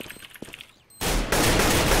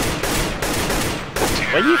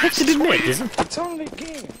 Why do you have to be mad? Isn't It's only a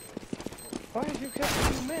game. Why do you have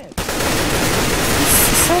to be mad?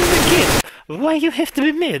 it's only a game? Why you have to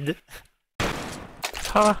be mad?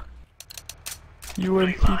 Ha!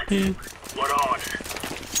 UNCP. What on?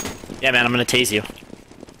 Yeah, man. I'm gonna tase you.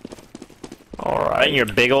 Oh, Right in your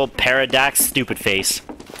big old paradox stupid face.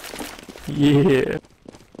 Yeah.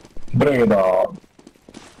 Bring it on.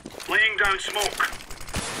 Laying down smoke.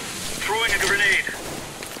 Throwing a grenade.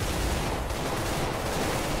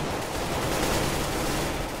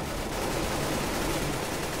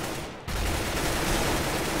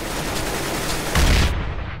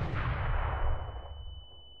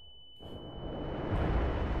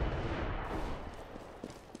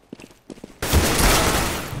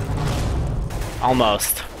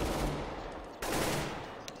 Almost.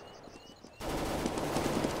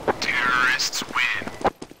 Terrorists win.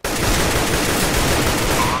 Bomb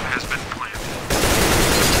has been planted.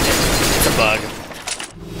 It's a bug.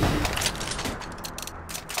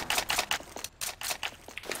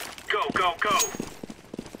 Go, go, go.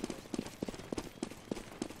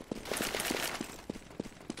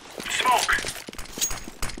 Smoke.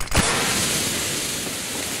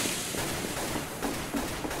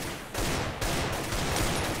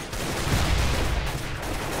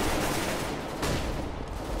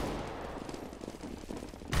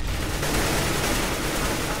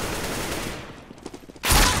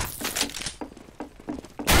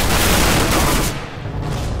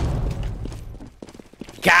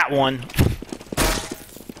 Got one.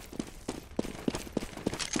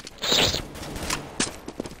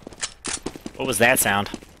 What was that sound?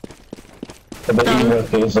 The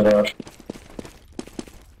evil is there.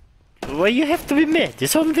 Well, you have to be mad.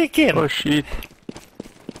 It's on the game. Oh shit.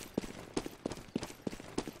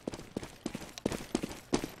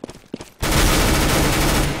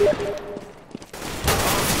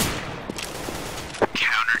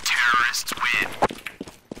 Counter-terrorists win.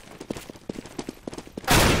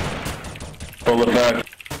 Pull it back.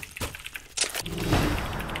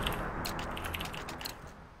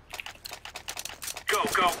 Go,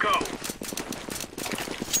 go, go.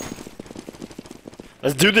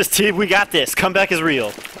 Let's do this, team. We got this. Comeback is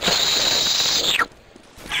real.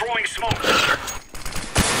 Throwing smoke.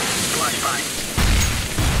 Flashbang.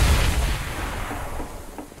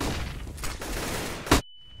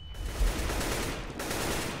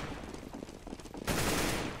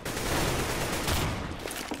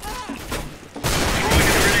 Throwing a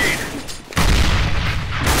grenade.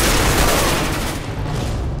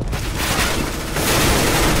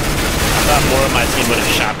 I thought more of my team would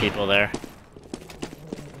have shot people there.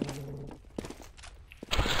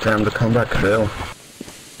 Damn, the comeback fail.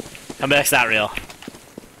 Comeback's not real.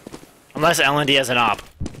 Unless LND has an op.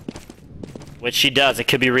 Which she does, it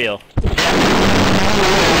could be real.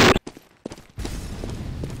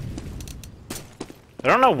 I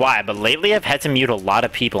don't know why, but lately I've had to mute a lot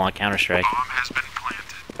of people on Counter-Strike. Bomb has been planted.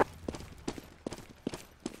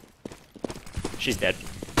 She's dead.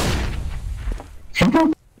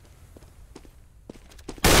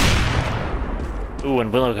 Ooh,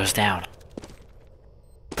 and Willow goes down.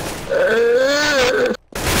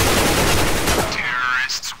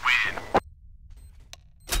 Terrorists win.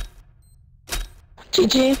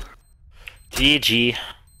 GG. GG.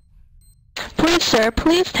 Please, sir,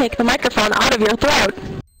 please take the microphone out of your throat.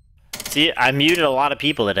 See, I muted a lot of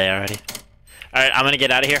people today already. Alright, I'm gonna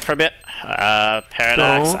get out of here for a bit.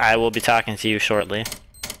 Paradox, Don't. I will be talking to you shortly.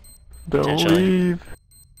 Don't Potentially. leave.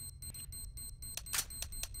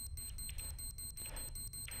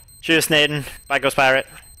 Cheers, Snaden. Bye, Ghost Pirate.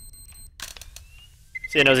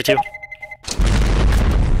 See you, Nosy 2.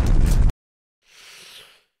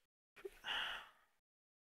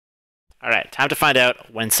 Alright, time to find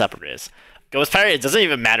out when supper is. Ghost Pirate, it doesn't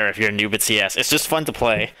even matter if you're a noob at CS. It's just fun to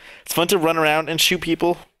play. It's fun to run around and shoot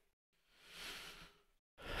people.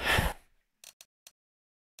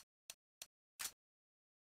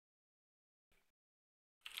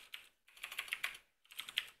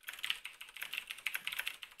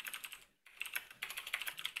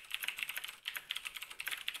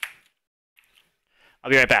 I'll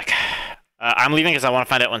be right back. I'm leaving because I want to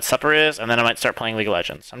find out when supper is, and then I might start playing League of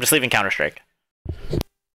Legends. I'm just leaving Counter-Strike.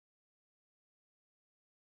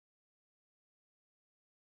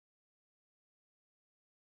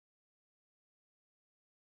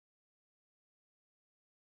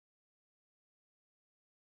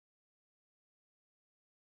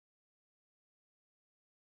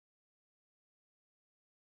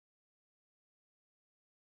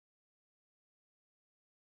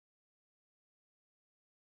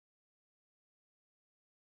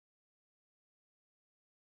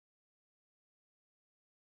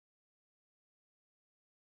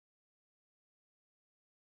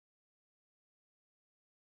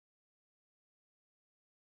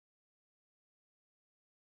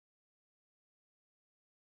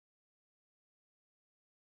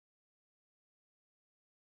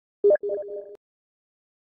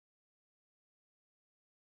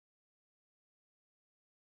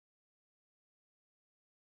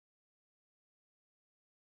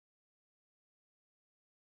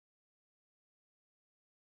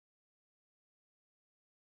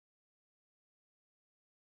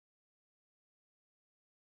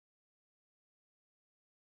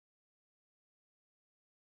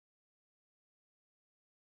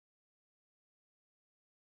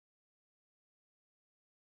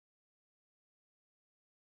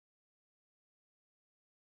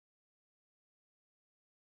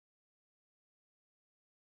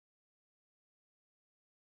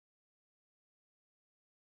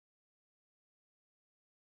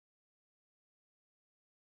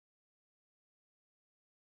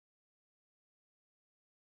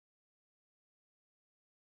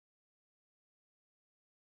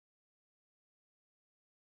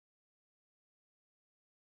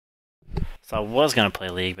 So I was gonna play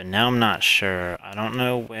League, but now I'm not sure. I don't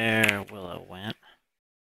know where Willow went.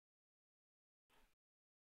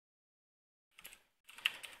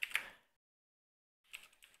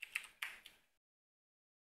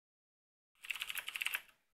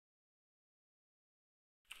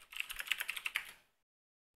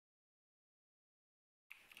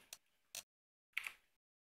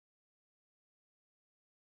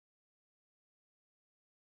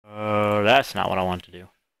 That's not what I want to do.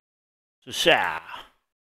 So, yeah.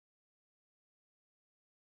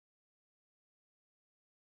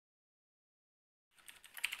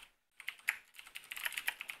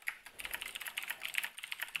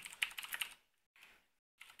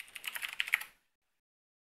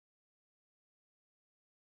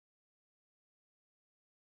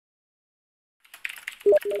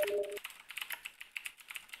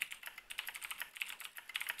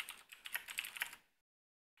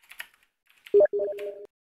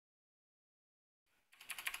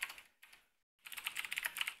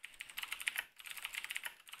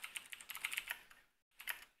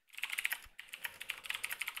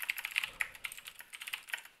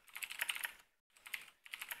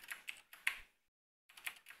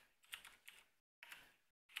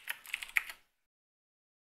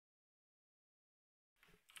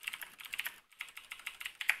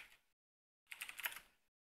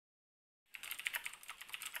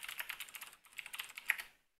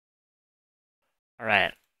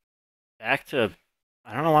 Alright. Back to...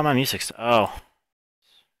 I don't know why my music's... Oh.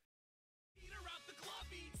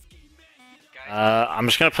 I'm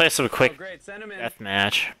just gonna play some quick death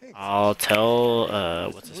match. I'll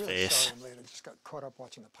tell, what's his face?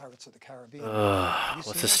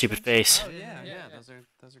 What's his stupid face? Oh, yeah,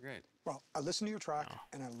 those are great. Well, I listened to your track,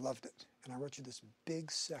 and I loved it. And I wrote you this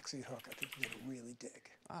big, sexy hook I think you're gonna really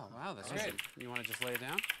dig. Oh, wow, that's great. You wanna just lay it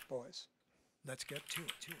down? Boys, let's get to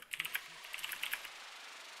it.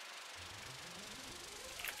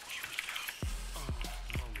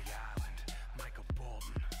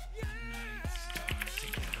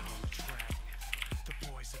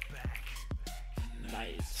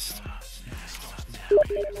 Nice.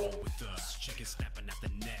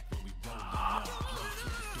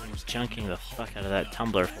 I'm junking the fuck out of that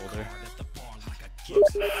Tumblr folder.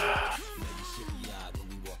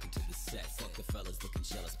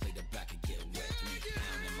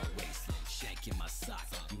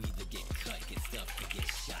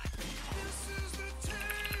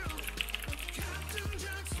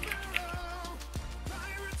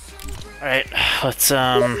 Alright, let's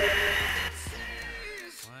play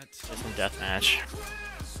some deathmatch.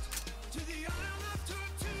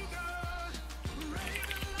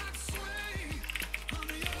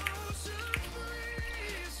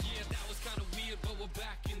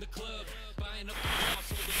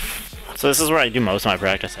 So this is where I do most of my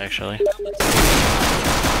practice, actually.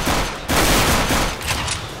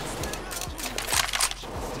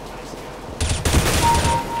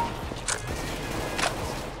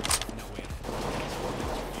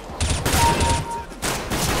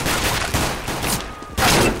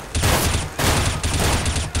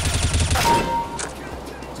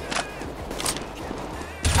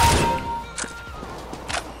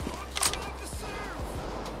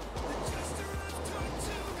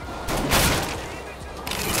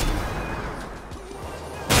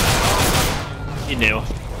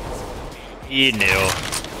 You knew.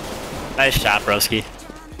 Nice shot, broski.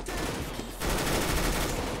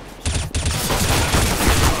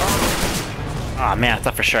 Oh man, I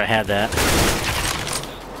thought for sure I had that.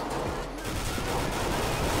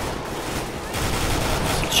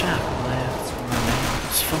 Chocolates,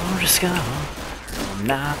 lemons for a scar. I'm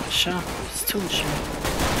not the sharpest tool shed.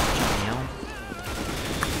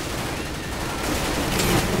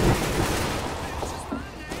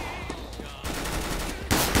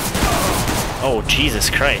 Oh, Jesus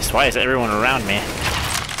Christ, why is everyone around me?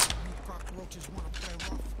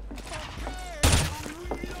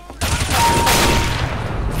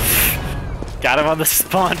 Got him on the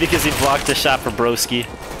spawn because he blocked a shot for broski.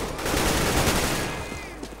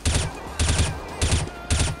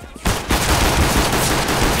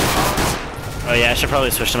 Oh yeah, I should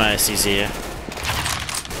probably switch to my CZ.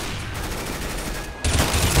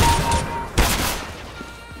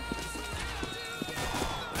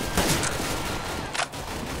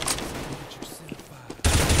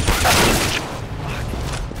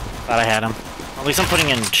 Thought I had him. At least I'm putting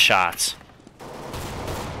in shots.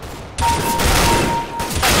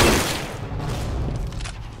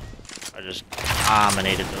 I just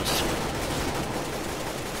dominated those.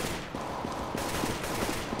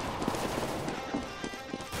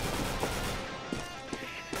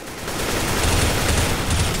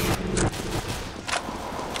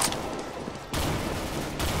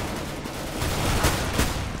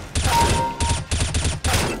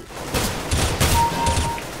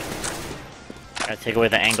 Gotta take away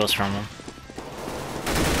the angles from him.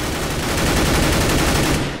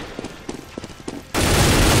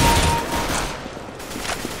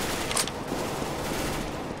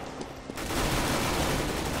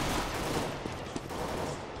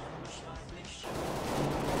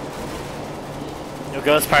 Yo,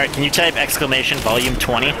 Ghost Pirate, can you type exclamation volume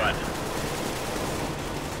 20?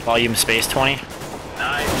 Volume space 20?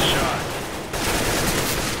 Nice shot.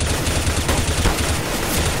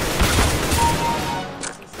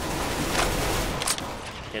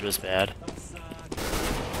 It was bad.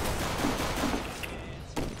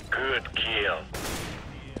 Good kill.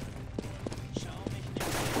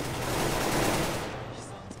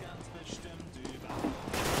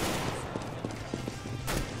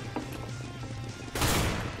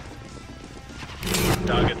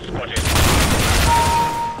 Target spotted.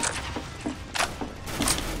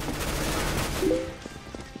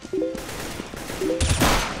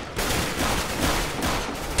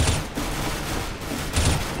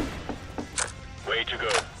 Way to go.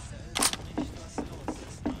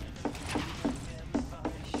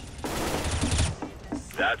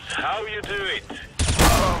 That's how you do it.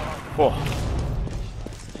 Whoa.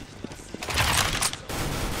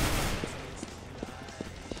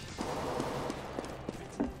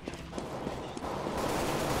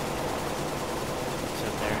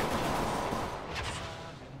 Sit there.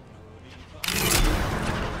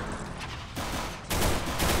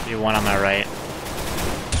 You one on my right.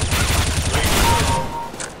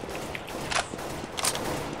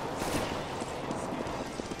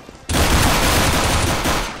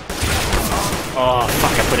 Oh,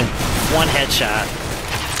 fuck, I put in one headshot.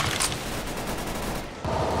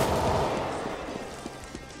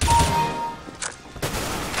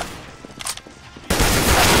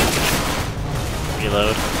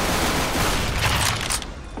 Reload.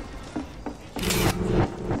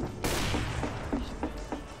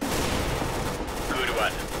 Good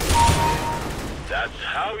one. That's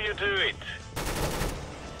how you do it.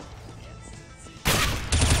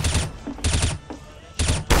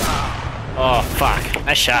 Oh, fuck.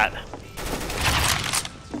 Nice shot.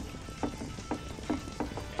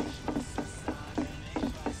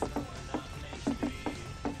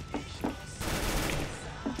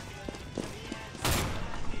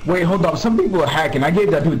 Wait, hold up. Some people are hacking. I gave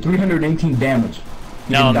that dude 318 damage.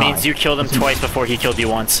 He No, it didn't means die. you killed him twice before he killed you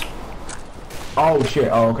once. Oh, shit.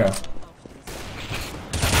 Oh, okay.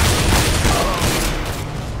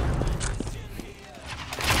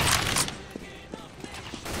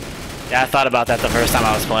 Yeah, I thought about that the first time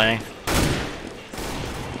I was playing. I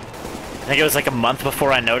think it was like a month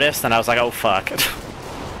before I noticed, and I was like, oh fuck.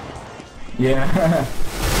 Yeah.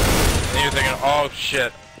 And you're thinking, oh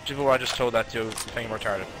shit, people I just told that to think I'm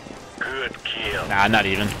retarded. Good kill. Nah, not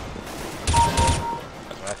even. That's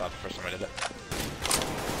what I thought the first time I did it.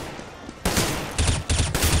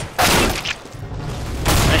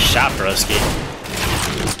 Nice shot, broski.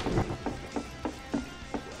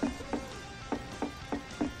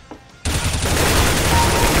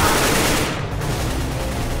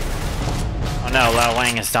 Oh no, Lao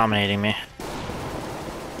Wang is dominating me.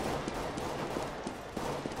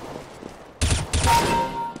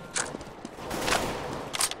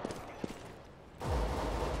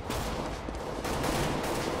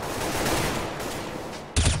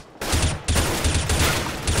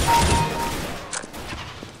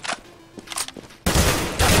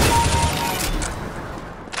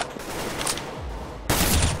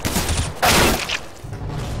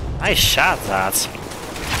 Nice shot, Zats.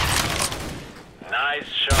 Nice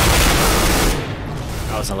shot.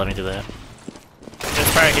 I wasn't letting me do that.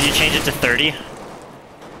 Just Fire, can you change it to 30?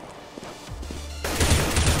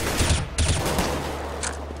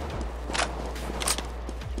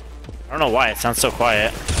 I don't know why, it sounds so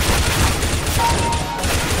quiet.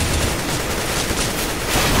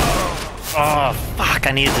 Oh, fuck,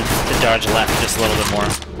 I needed to dodge left just a little bit more.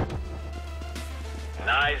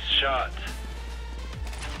 Nice shot.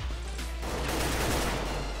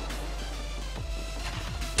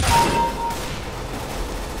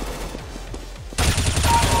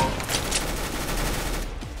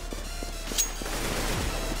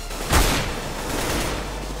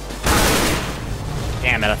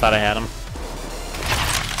 Damn it, I thought I had him.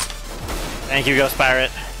 Thank you, Ghost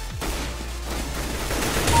Pirate.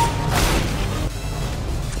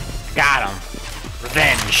 Got him.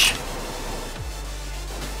 Revenge.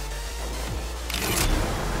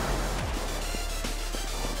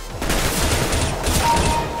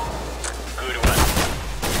 Good one.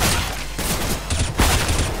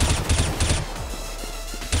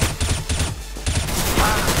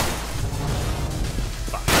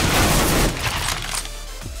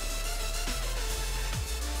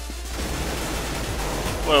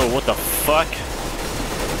 Whoa, what the fuck?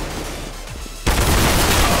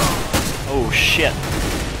 Oh shit.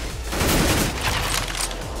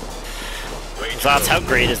 Thoughts, how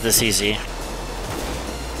great is this easy?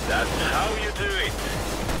 That's how you do it.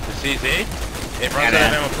 It's easy. It runs out of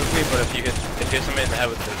ammo quickly, but if you hit somebody in the head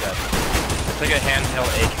with the gun. It's like a handheld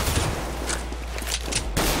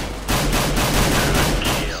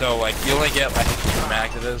AK. So like you only get like 2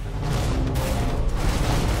 mags of this.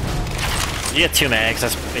 You get 2 mags,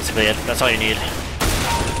 that's basically it. That's all you need.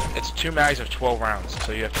 It's 2 mags of 12 rounds,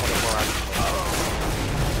 so you have 24 rounds.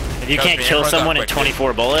 If you can't kill someone in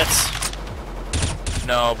 24 bullets?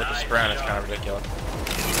 No, but the spread is kind of ridiculous.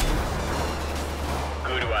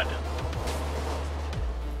 Good one.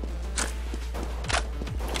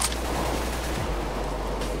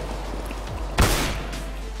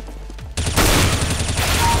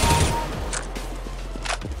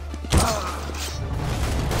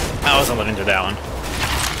 I wasn't looking to that one.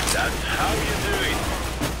 That's how you do it.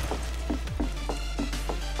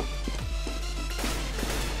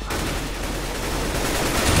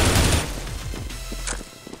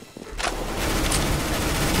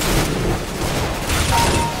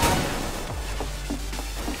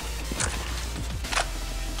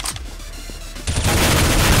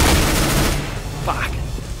 Fuck.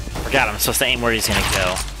 Forgot I'm supposed to aim where he's gonna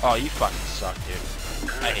go. Oh, you fucking suck, dude.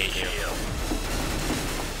 I hate you.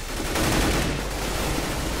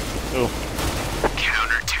 Ooh.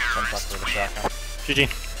 Counter-terrorist win. GG.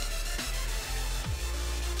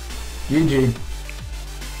 GG.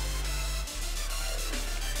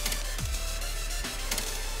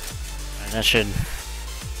 And that should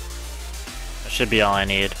be all I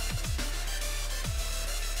need.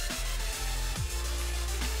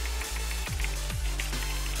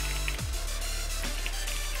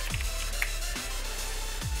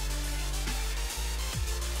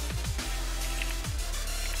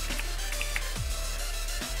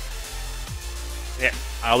 Yeah,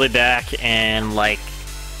 I'll be back in like,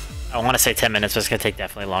 I want to say 10 minutes, but it's going to take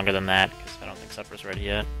definitely longer than that because I don't think supper's ready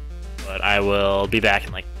yet. But I will be back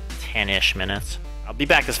in like 10-ish minutes. I'll be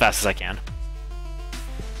back as fast as I can.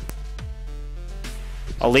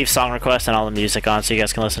 I'll leave song requests and all the music on so you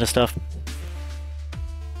guys can listen to stuff.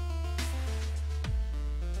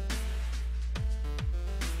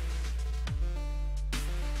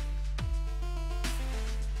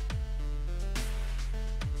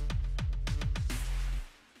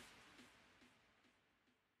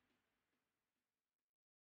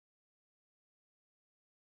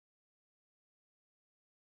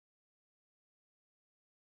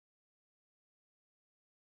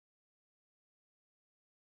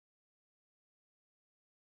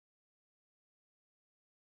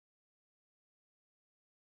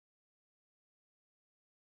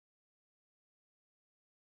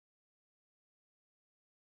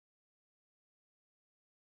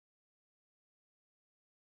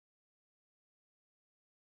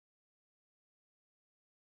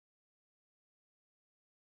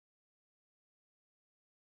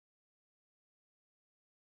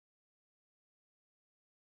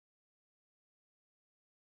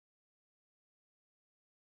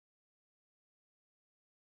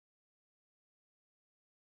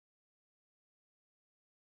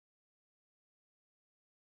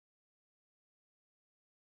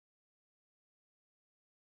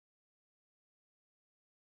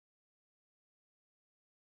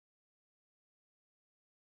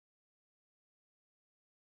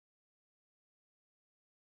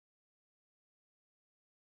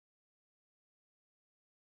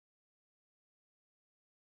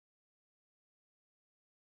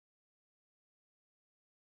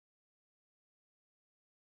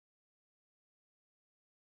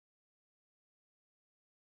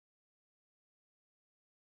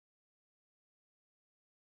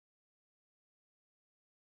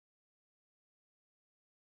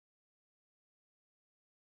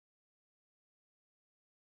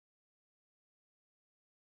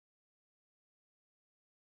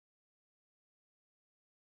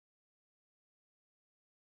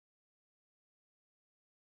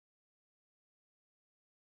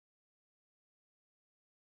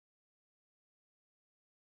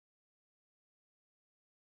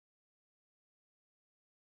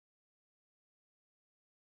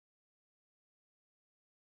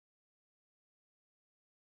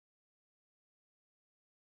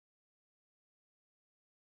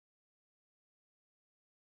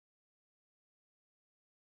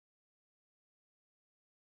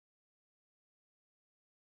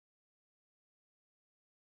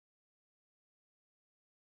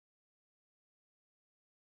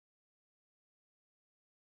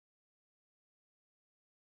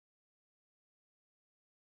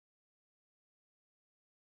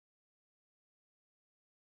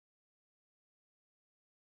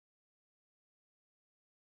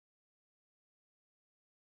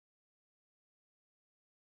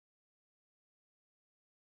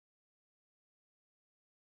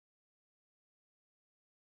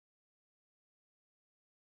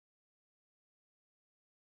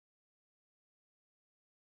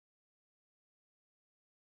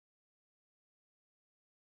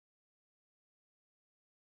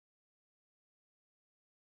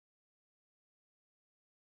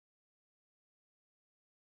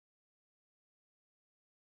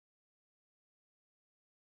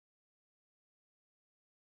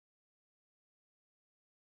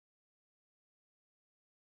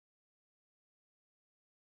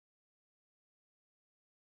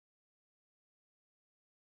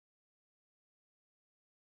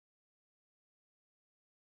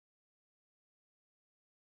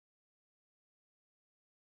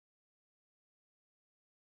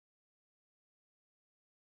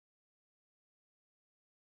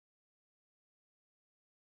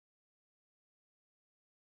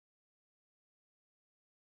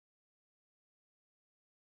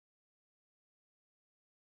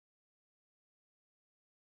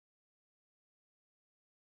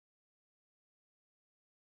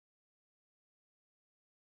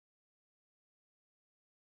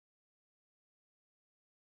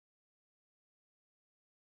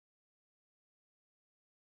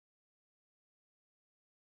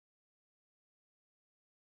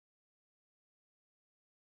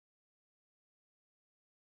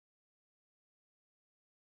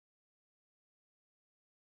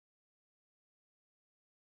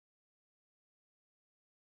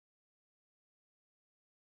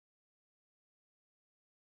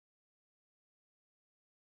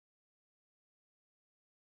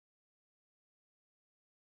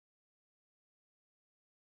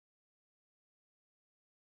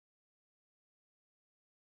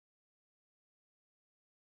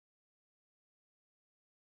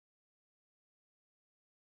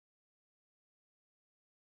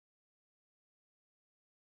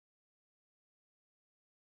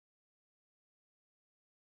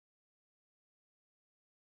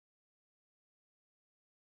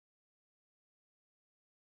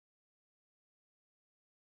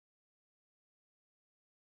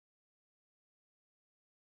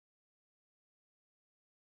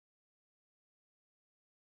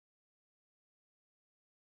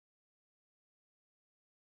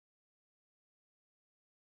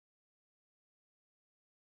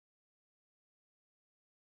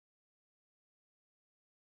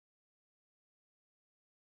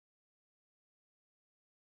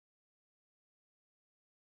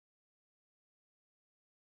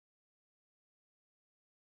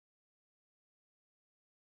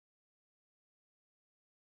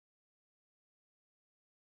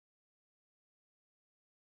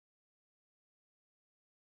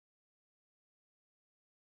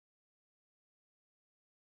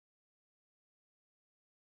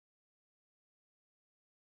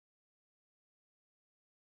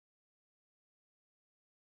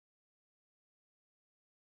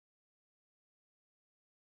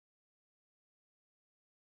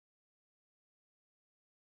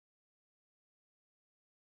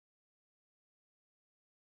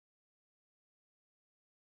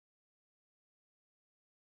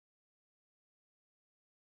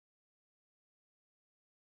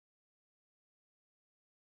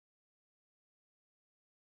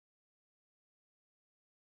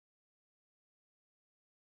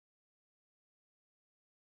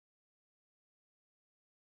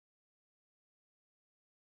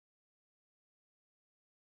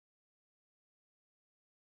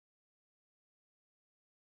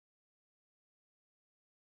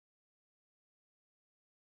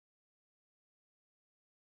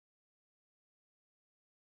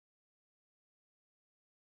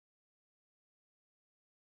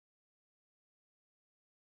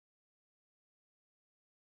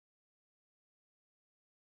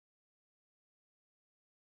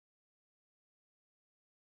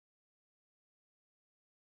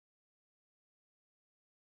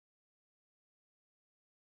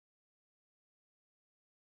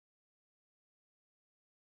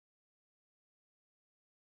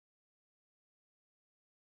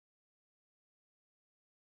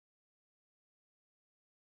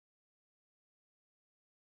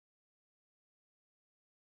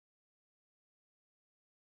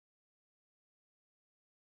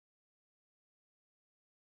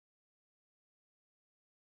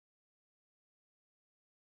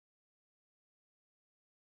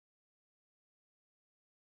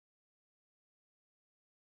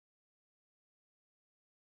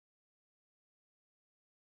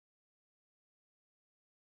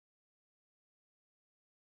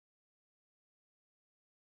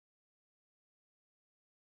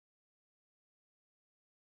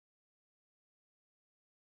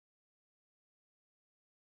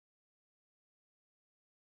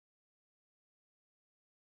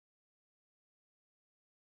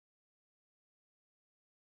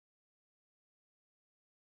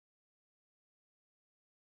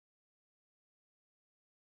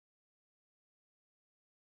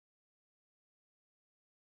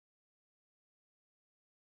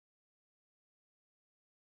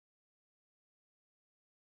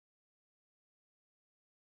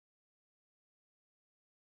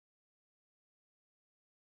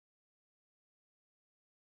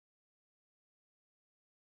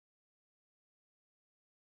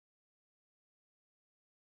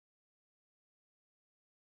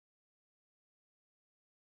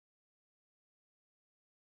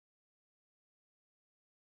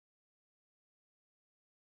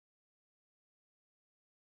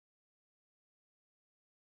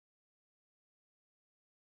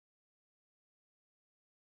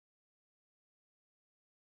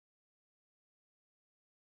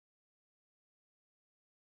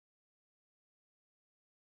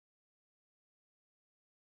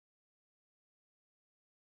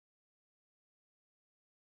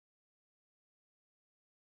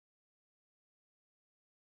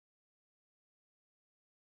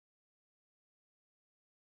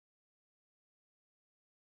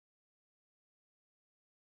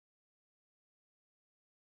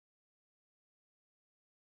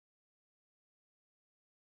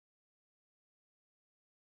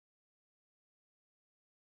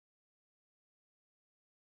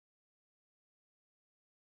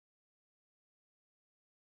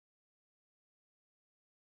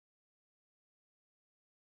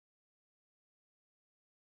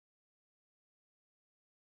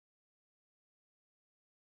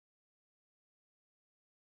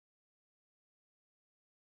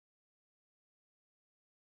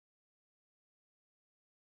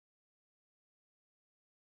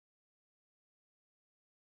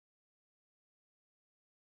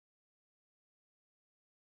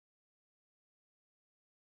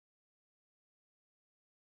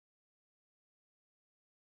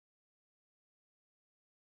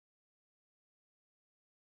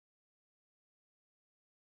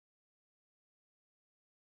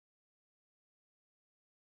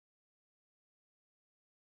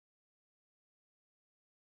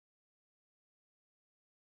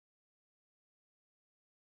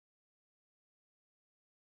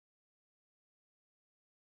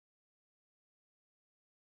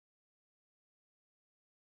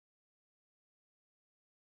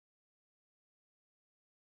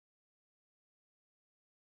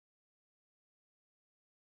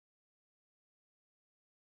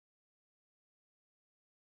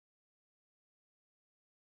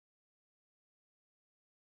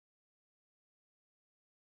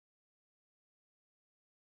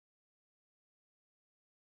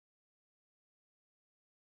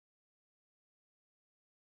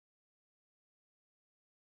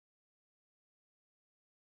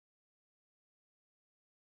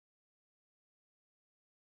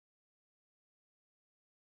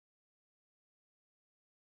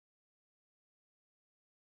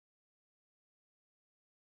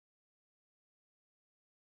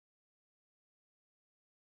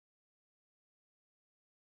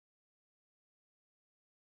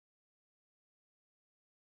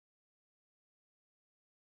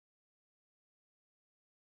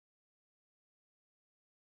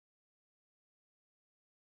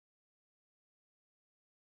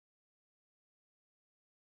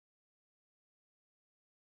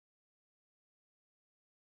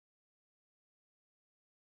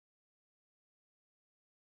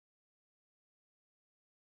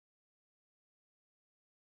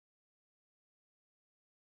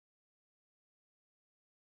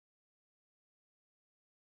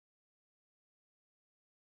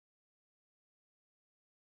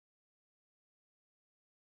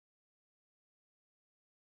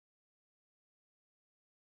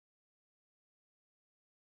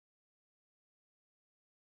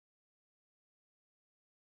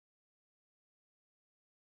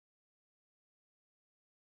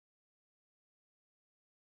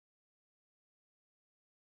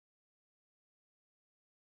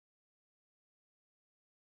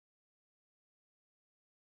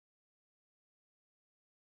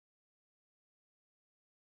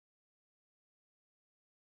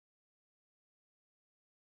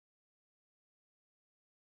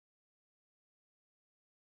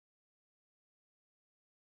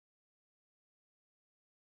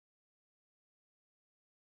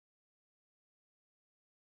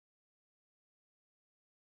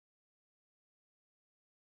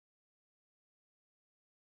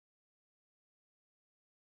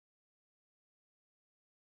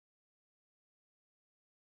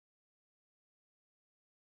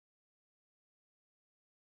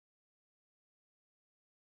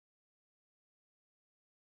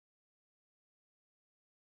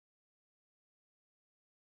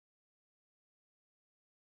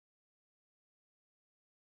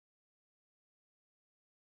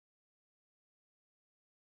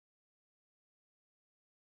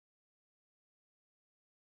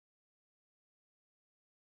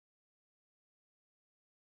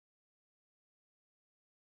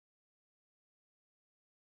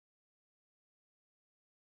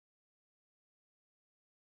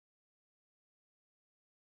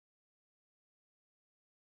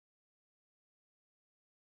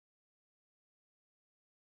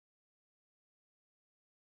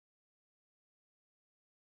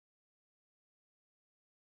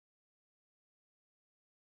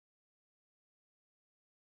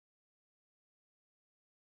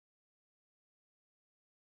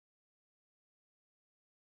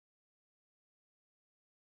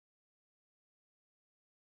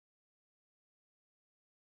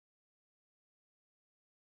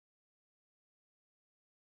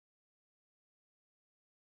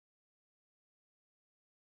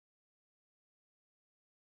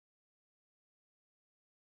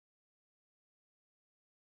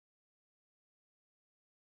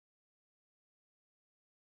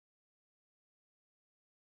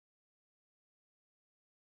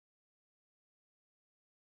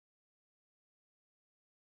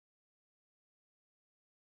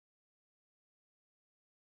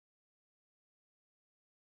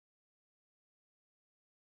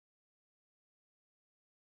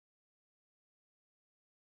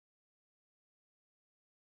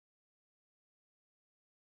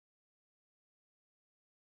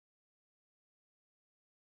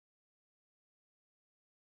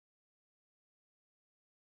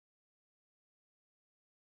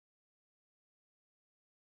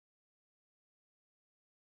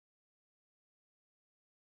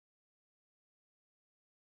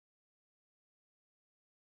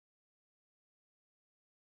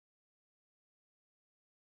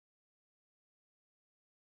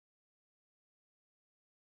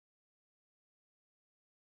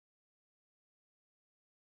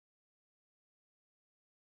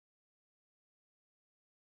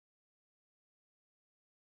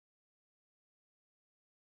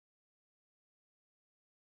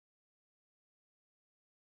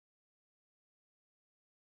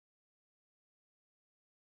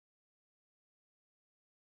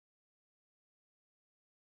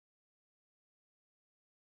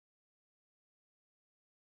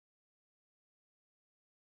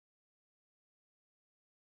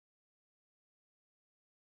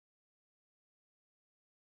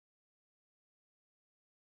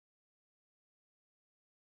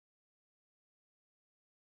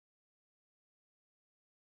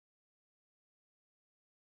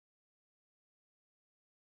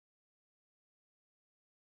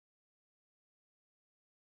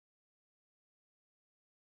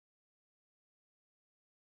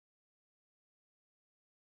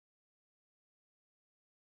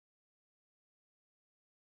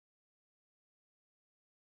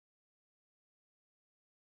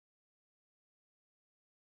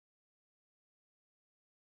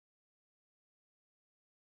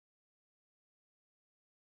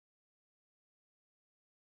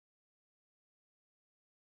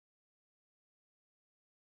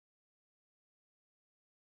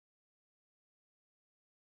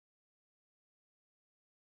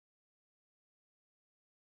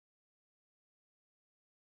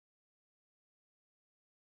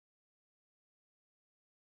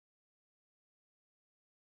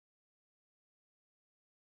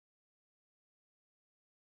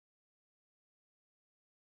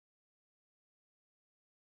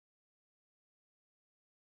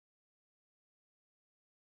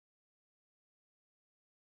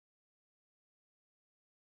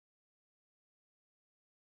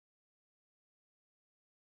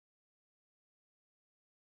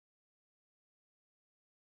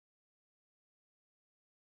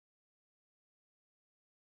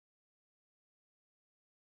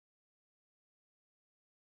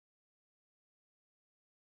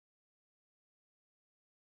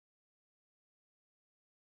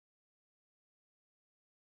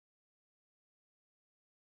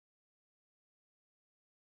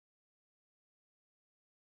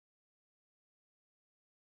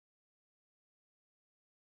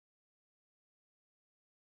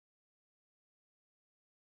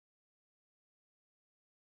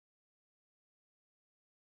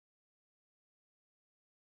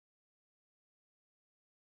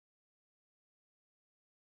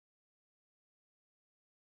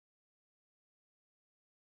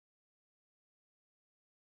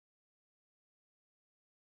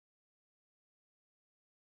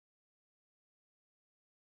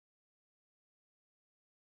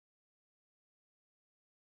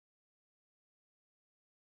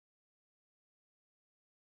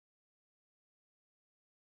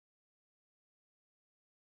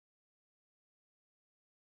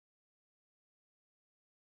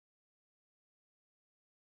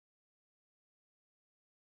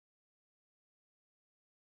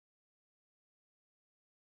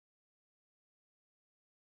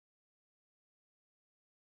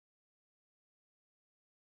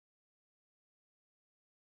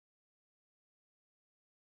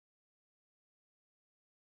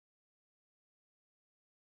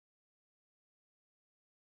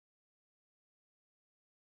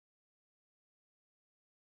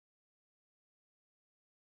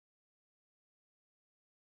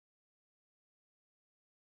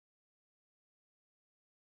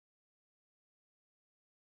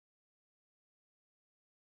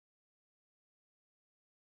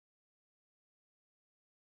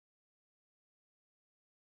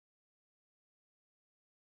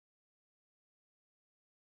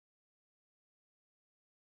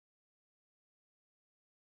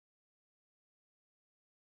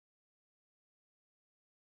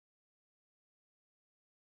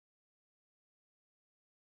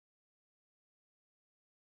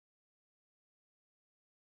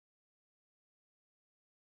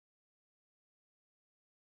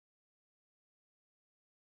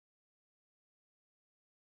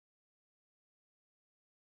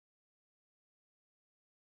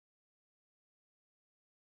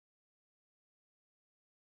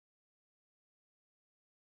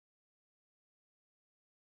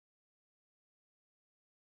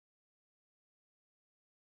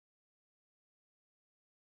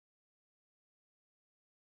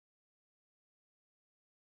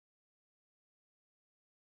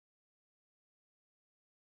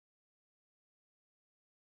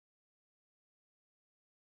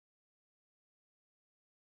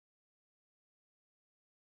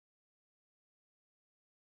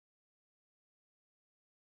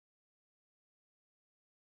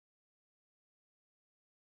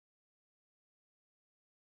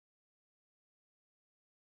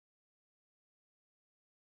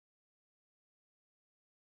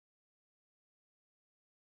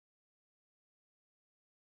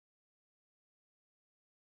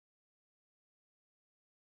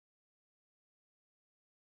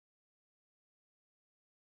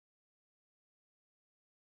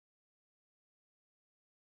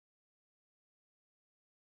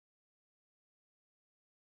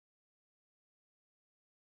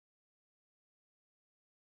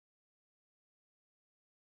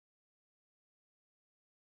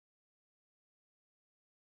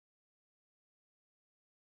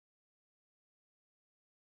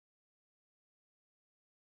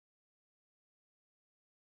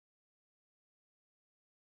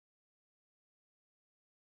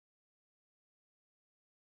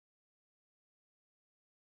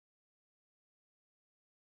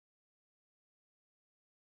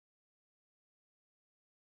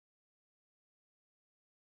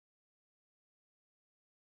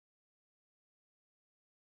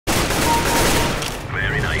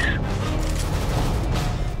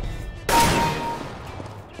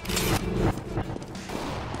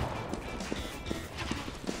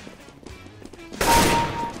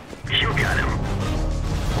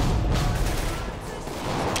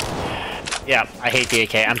 Yeah, I hate the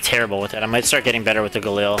AK. I'm terrible with it. I might start getting better with the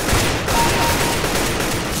Galil.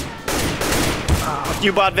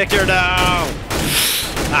 You bot Victor, no!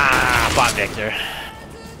 Ah, bot Victor.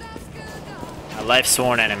 A life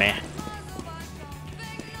sworn enemy.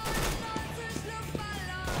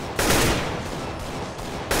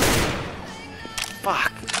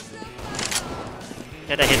 Fuck.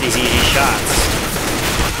 Gotta hit these easy shots.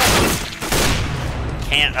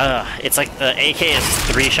 Can't, it's like the AK is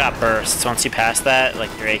 3-shot bursts. Once you pass that, like,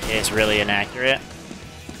 your AK is really inaccurate.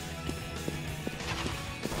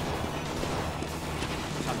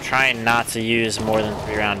 I'm trying not to use more than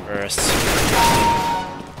 3-round bursts.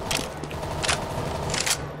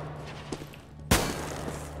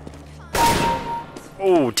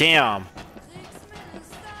 Oh, damn.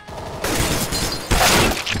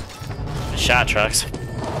 Shot trucks.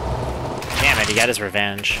 Damn it, he got his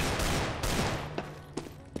revenge.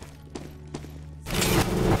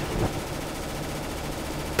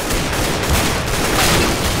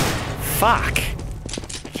 Fuck!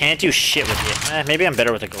 I can't do shit with you. Maybe I'm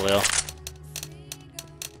better with a Galil.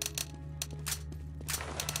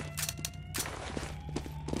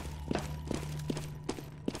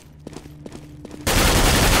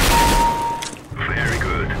 Very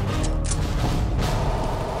good.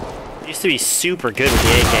 Used to be super good with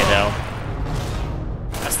the AK though.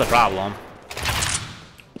 That's the problem.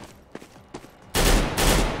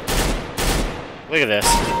 Look at this.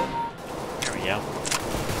 There we go.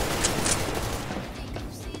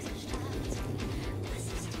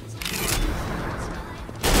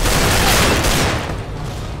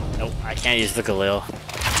 Nope, I can't use the Galil.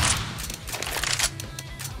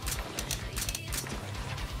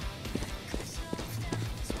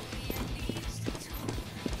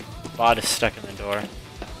 Bot is stuck in the door.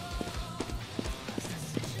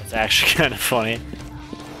 That's actually kind of funny.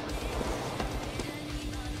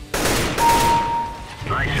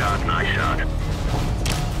 Nice shot, nice shot.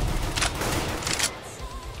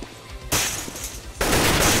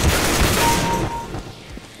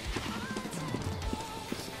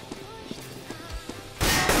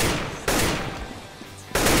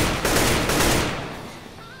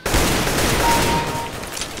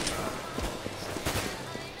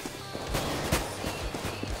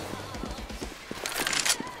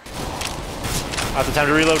 Not the time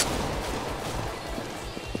to reload.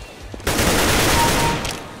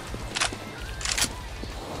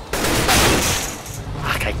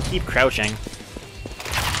 Fuck, I keep crouching.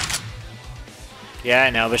 Yeah, I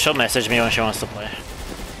know, but she'll message me when she wants to play.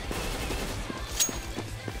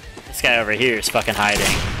 This guy over here is fucking hiding.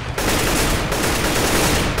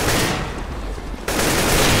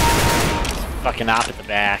 He's fucking off at the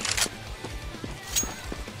back.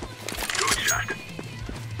 Good shot.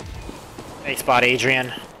 Nice spot,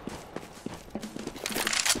 Adrian.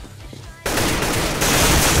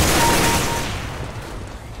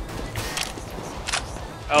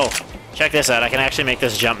 Oh, check this out. I can actually make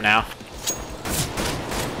this jump now.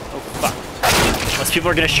 Oh, fuck. Unless people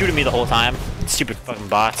are gonna shoot at me the whole time. Stupid fucking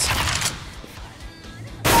bots.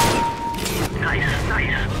 Nice,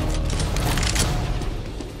 nice.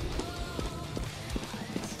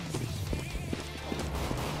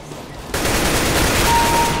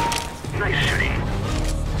 Nice shooting.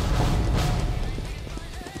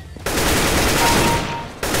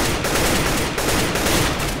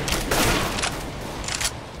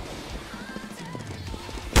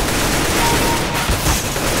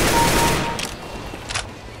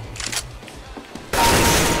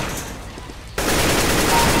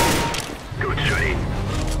 Good shooting.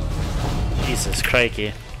 Jesus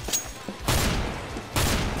crikey.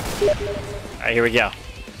 Alright, here we go.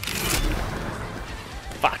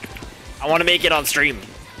 Fuck. I want to make it on stream.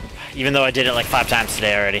 Even though I did it like 5 times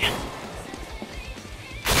today already.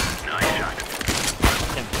 Nice shot.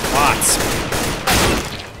 Fucking bots.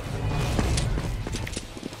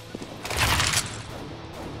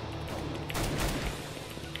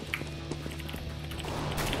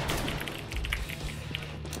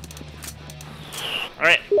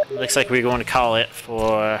 Alright, looks like we're going to call it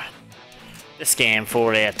for this game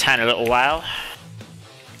for a tiny little while.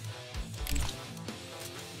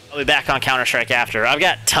 I'll be back on Counter-Strike after. I've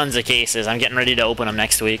got tons of cases. I'm getting ready to open them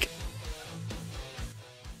next week.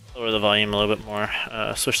 Lower the volume a little bit more.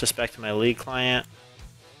 Switch this back to my League client.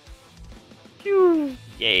 Pew!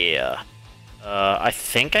 Yeah. I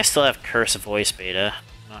think I still have Curse Voice Beta.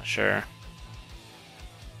 I'm not sure.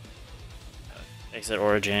 Exit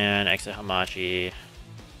Origin, exit Hamachi.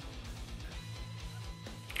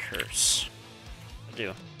 Curse. I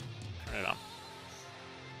do. Turn it on.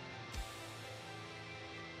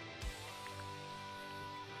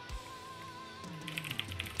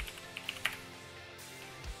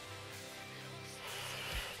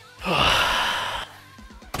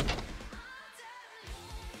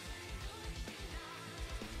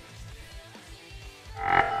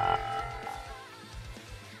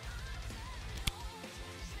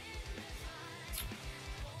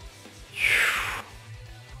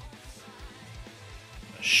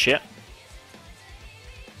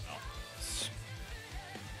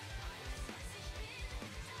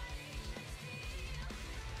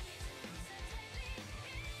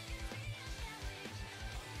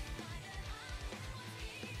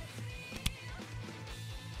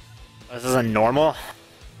 This isn't normal?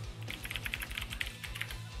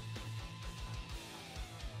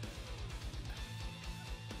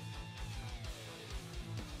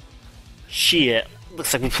 Shit.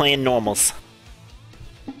 Looks like we're playing normals.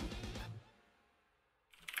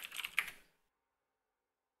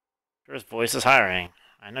 First voice is hiring.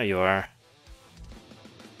 I know you are.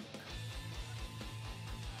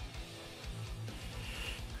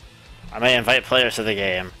 I may invite players to the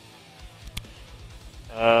game.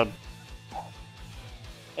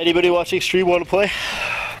 Anybody watching stream want to play?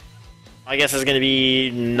 I guess it's gonna be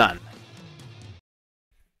none.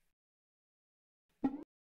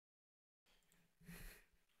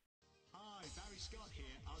 Hi, Barry Scott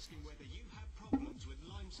here, asking whether you have problems with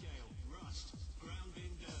limescale, rust, ground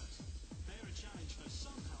in dirt. They're a challenge for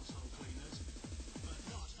some household cleaners, but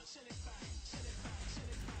not for Sillet Bang. Sillet Bang,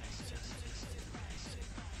 Sillet Bang, Sillet Bang, Sillet Bang,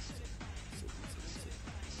 Sillet Bang, Sillet Bang, Sillet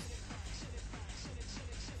Bang, Sillet Bang, Sillet Bang, Sillet Bang, Sillet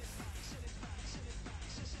Bang, Sillet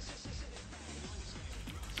Bang, Sillet Bang, Sillet Bang, Sillet Bang,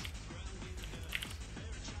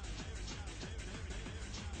 limescale, rust,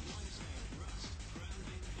 ground in dirt. They're a challenge,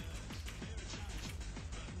 they're a challenge, they're a challenge,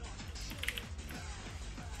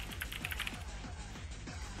 limescale,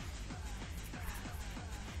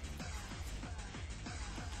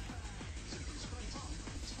 rust, ground in dirt.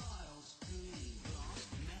 They're a challenge, but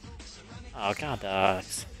not for Sillet Bang. Oh, God,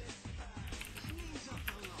 dogs.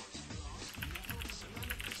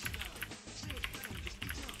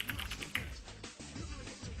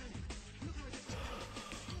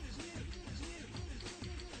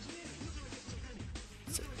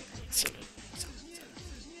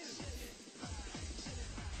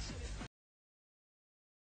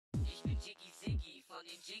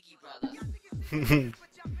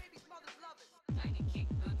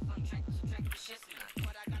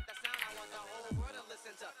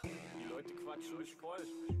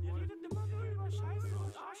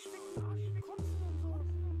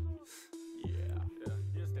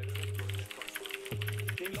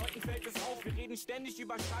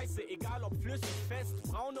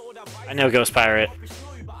 I know Ghost Pirate.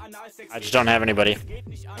 I just don't have anybody. I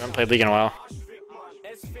haven't played League in a while.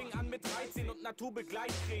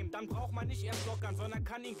 Dann braucht man nicht erst lockern, sondern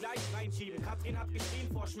kann ihn gleich reinschieben. Katrin hat geschrien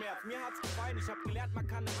vor Schmerz, mir hat's gefallen. Ich hab gelernt, man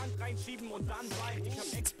kann eine Hand reinschieben und dann weint. Ich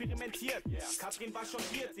hab experimentiert, Katrin war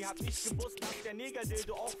schockiert. Sie hat nicht gewusst, dass der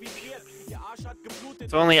Negerdildo auch vibriert. Ihr Arsch hat geblutet.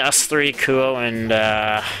 It's only us three, Kuo and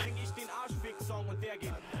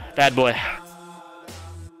Bad Boy.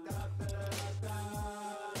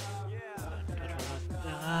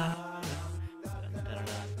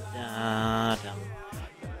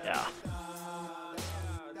 Yeah.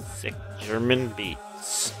 Sick German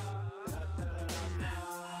beats.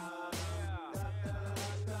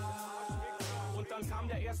 Und dann kam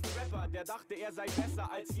der erste Rapper, der dachte, er sei besser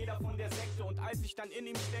als jeder von der Sekte. Und als ich dann in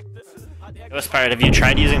ihm steckte, hat er Ghost Pirate, have you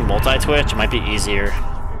tried using multi-twitch? It might be easier.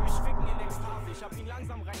 Ich hab ihn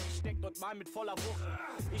langsam reingesteckt und mal mit voller Wucht.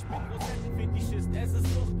 Ich bin Rosettenfetischist, es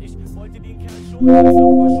ist Sucht. Ich wollte den Kerl schon, war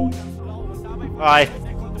schon ganz blau. Und dabei Bye.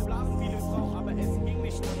 er konnte blasen wie eine Frau, aber es ging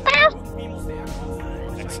nicht nur. Irgendwie musste er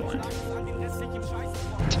kommen. Excellent. An den restlichen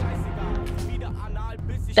Scheißegal. Wieder anal,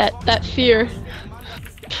 bis ich That fear.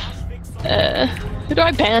 Who do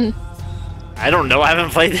I ban? I don't know, I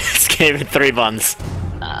haven't played this game in 3 months.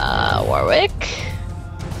 Warwick?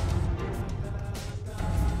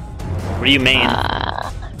 What do you main?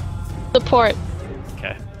 Support.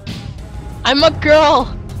 Okay. I'm a girl!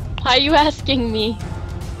 Why are you asking me?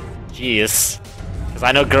 Jeez. Because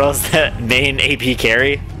I know girls that main AP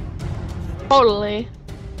carry. Totally.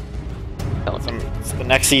 It's the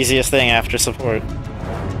next easiest thing after support.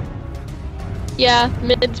 Yeah,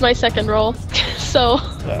 mid's my second role. So.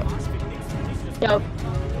 Yeah. Yep.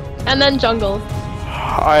 And then jungle.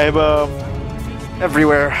 I'm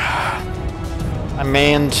everywhere. I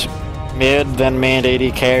mained mid, then mained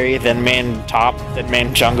AD carry, then mained top, then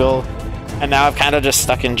mained jungle. And now I've kind of just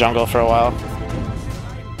stuck in jungle for a while.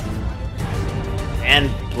 And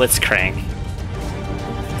Blitzcrank.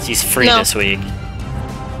 He's free this week.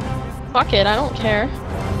 Fuck it, I don't care.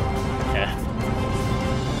 Yeah.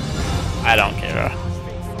 I don't care.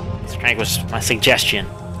 Blitzcrank was my suggestion.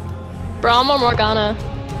 Braum or Morgana?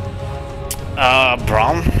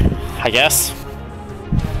 Braum, I guess.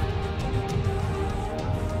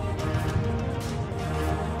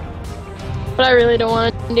 But I really don't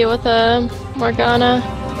want to deal with Morgana.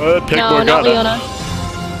 Pick no, Morgana. not Leona.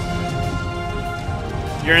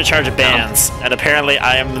 You're in charge of bans, and apparently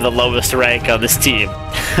I am the lowest rank on this team.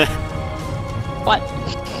 What?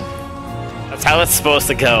 That's how it's supposed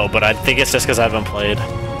to go, but I think it's just because I haven't played.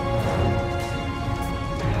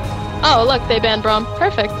 Oh, look, they banned Braum.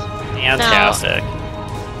 Perfect. Fantastic. Now,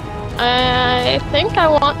 I think I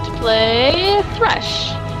want to play Thresh.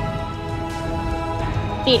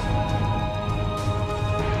 Neat.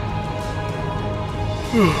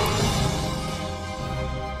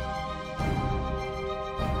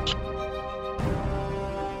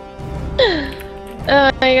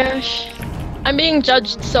 Oh my gosh. I'm being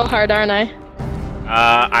judged so hard, aren't I?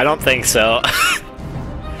 I don't think so.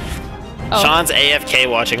 Oh. Sean's AFK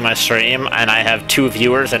watching my stream, and I have 2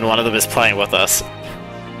 viewers, and one of them is playing with us.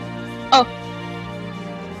 Oh.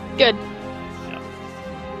 Good.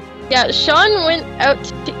 Yeah, Sean went out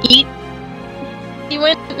to eat. He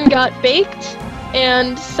went and got baked,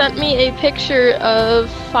 and sent me a picture of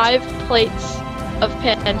 5 plates of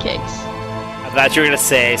pancakes. I thought you were gonna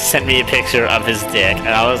say, send me a picture of his dick, and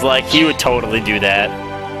I was like, he would totally do that.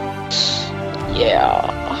 Yeah.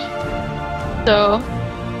 So,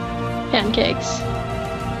 pancakes.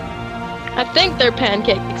 I think they're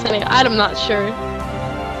pancakes. I mean, I'm not sure.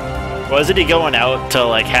 Wasn't he going out to,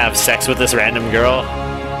 like, have sex with this random girl?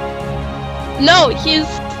 No, he's...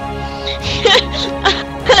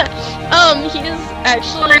 he's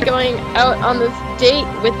actually going out on this date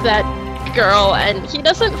with that girl, and he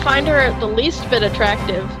doesn't find her the least bit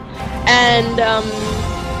attractive. And,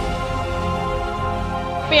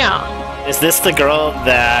 yeah. Is this the girl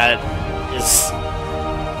that is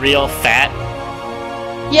real fat?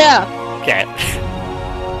 Yeah. Okay.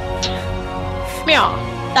 Meow.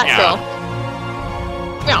 That Yeah. girl.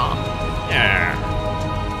 Meow.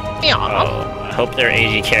 Yeah. Meow. Oh, I hope their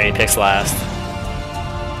AG carry picks last.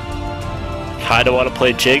 Kinda wanna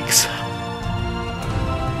play Jigs.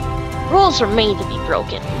 Rules are made to be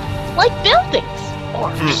broken, like buildings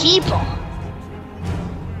or people.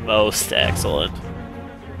 Most excellent.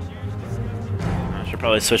 I should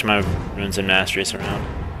probably switch my runes and masteries around.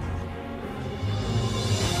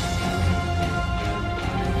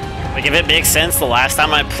 Like, if it makes sense, the last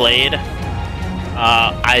time I played,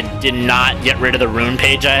 I did not get rid of the rune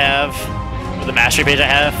page I have, or the mastery page I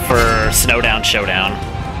have, for Snowdown Showdown.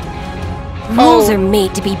 Rules are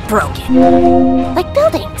made to be broken, like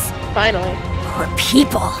buildings. Finally. Or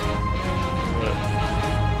people.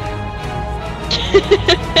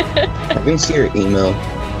 I didn't see your email.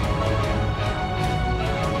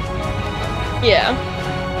 Yeah.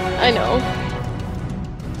 I know.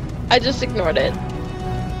 I just ignored it.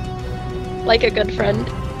 Like a good friend.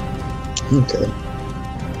 Okay.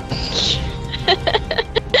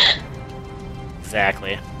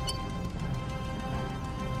 Exactly.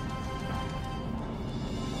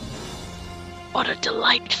 What a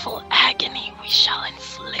delightful agony we shall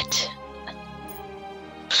inflict.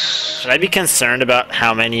 Should I be concerned about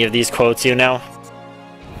how many of these quotes you know?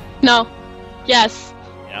 No. Yes.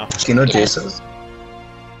 Yeah. Do you know Jason's?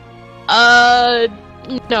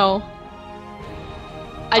 No.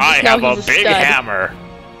 I just know have a he's big stud. hammer.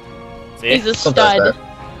 See? He's a Something like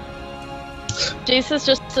stud. Jason's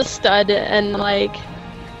just a stud, and like,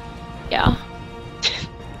 yeah.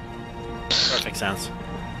 Perfect sense.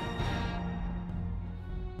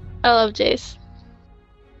 I love Jace.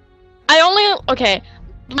 Okay,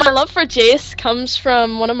 my love for Jace comes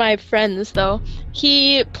from one of my friends, though.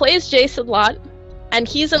 He plays Jace a lot, and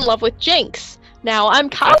he's in love with Jinx. Now,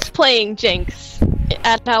 I'm cosplaying Jinx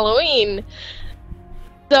at Halloween.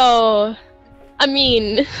 So, I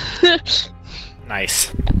mean...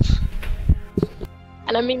 Nice.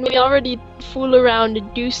 And I mean, we already fool around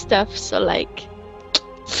and do stuff, so like...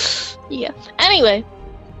 Yeah. Anyway.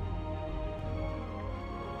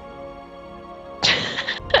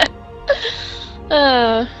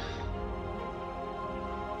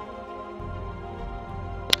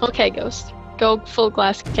 Okay, Ghost. Go full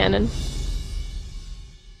glass cannon.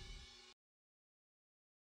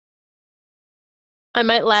 I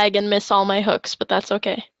might lag and miss all my hooks, but that's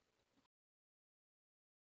okay.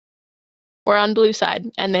 We're on blue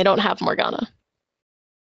side, and they don't have Morgana.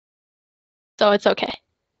 So it's okay.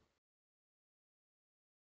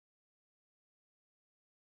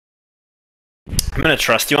 I'm gonna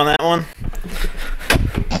trust you on that one.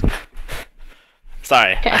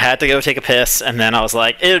 Sorry, I had to go take a piss, and then I was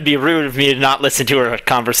like, it would be rude of me to not listen to her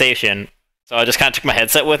conversation. So I just kind of took my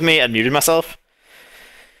headset with me and muted myself.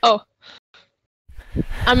 Oh.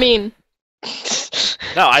 I mean...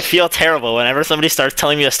 No, I feel terrible whenever somebody starts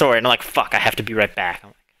telling me a story, and I'm like, fuck, I have to be right back. I'm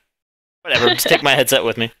like, whatever, just take my headset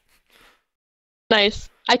with me. Nice.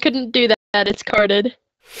 I couldn't do that, it's corded.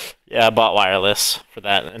 Yeah, I bought wireless for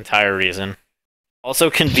that entire reason. Also,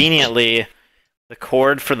 conveniently, the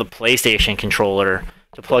cord for the PlayStation controller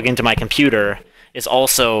to plug into my computer is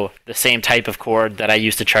also the same type of cord that I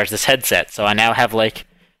used to charge this headset. So I now have, like,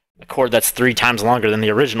 a cord that's 3 times longer than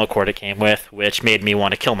the original cord it came with, which made me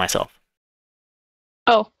want to kill myself.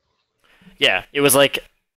 Oh. Yeah, it was like,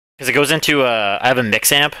 because it goes into I have a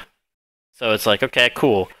mix amp, so it's like, okay,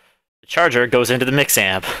 cool. The charger goes into the mix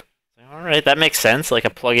amp. All right, that makes sense. Like I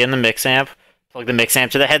plug in the mix amp, plug the mix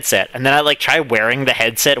amp to the headset, and then I like try wearing the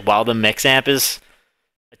headset while the mix amp is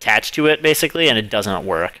attached to it, basically, and it doesn't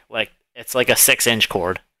work. Like it's like a 6-inch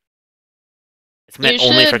cord. It's meant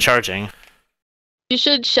only for charging. You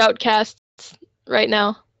should shoutcast right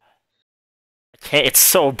now. Okay, it's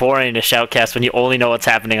so boring to shoutcast when you only know what's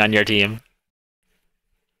happening on your team.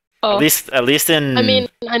 Oh. At least in. I mean,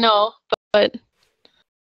 I know, but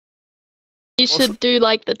you should do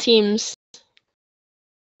like the teams.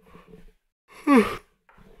 I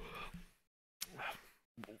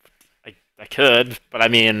could, but I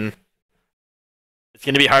mean, it's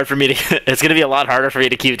gonna be hard for me to. It's gonna be a lot harder for me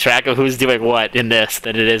to keep track of who's doing what in this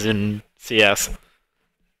than it is in CS.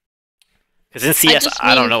 Because in CS,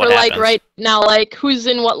 I don't know what happens. Like right now, like who's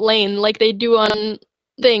in what lane, like they do on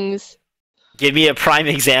things. Give me a prime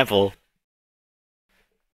example.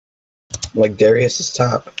 Like Darius is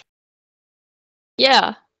top.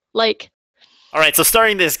 Yeah, like. Alright, so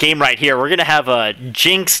starting this game right here, we're going to have a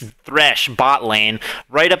Jinx Thresh bot lane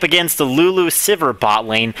right up against the Lulu Sivir bot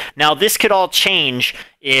lane. Now, this could all change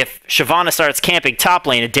if Shyvana starts camping top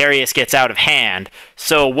lane and Darius gets out of hand.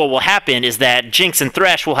 So what will happen is that Jinx and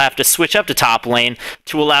Thresh will have to switch up to top lane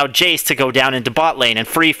to allow Jace to go down into bot lane and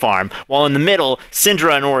free farm, while in the middle,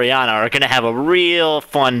 Syndra and Orianna are going to have a real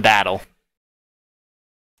fun battle.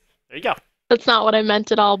 There you go. That's not what I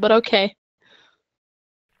meant at all, but okay.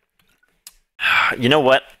 You know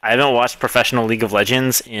what? I haven't watched professional League of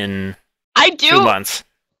Legends in 2 months.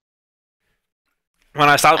 When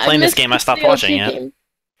I stopped playing this game, I stopped watching it.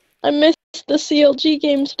 I missed the CLG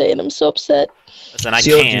game today, and I'm so upset. Listen, I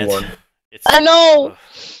can't. I know!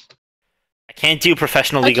 I can't do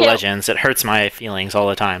professional League of Legends. It hurts my feelings all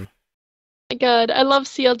the time. Oh my god, I love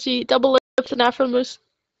CLG. Double lips and Afro Moose.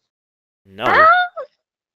 No.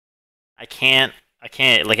 I can't.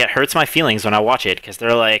 Like, it hurts my feelings when I watch it, because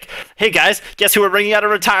they're like, hey guys, guess who we're bringing out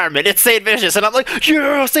of retirement? It's St. Vicious. And I'm like,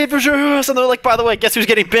 yeah, St. Vicious. And they're like, by the way, guess who's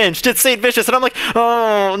getting benched? It's St. Vicious. And I'm like,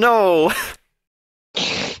 oh, no.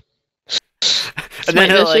 And then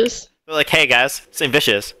they're like, hey guys, St.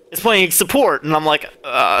 Vicious is playing support. And I'm like,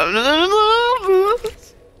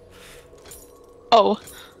 oh.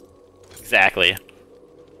 Exactly.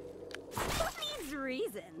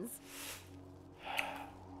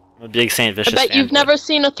 I'm a big St. Vicious fan. I bet you've never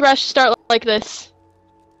seen a Thresh start like this.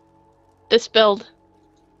 This build.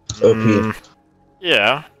 OP.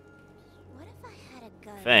 Yeah.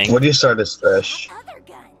 Thing. What do you start as Thresh?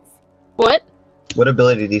 What? What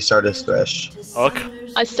ability do you start as Thresh? Hook.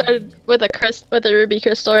 I started with a ruby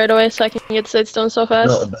crystal right away, so I can get Sidestone so fast.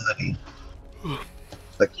 No ability.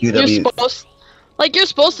 Like QW. You're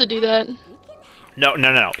supposed to do that.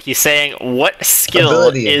 No. He's saying, what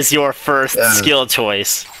skill is your first skill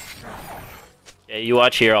choice? Yeah, you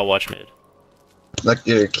watch here, I'll watch mid. Like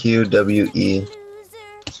your QWE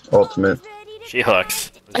ultimate. She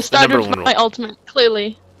hooks. I started with my ultimate,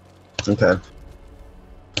 clearly. Okay.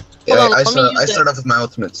 Yeah, I start off with my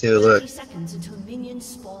ultimate too, look.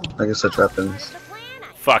 I guess that's weapons.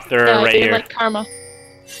 Fuck, they're right here. Like karma.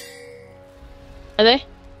 Are they?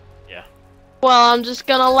 Yeah. Well, I'm just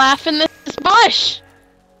gonna laugh in this bush!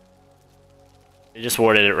 They just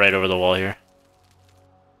warded it right over the wall here.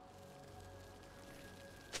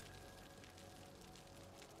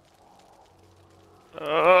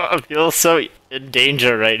 Oh, I feel so in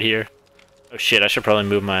danger right here. Oh shit, I should probably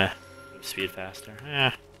move my speed faster.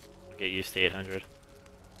 I'll get used to 800.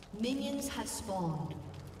 Minions have spawned.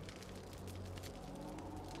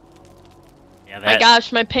 Yeah, my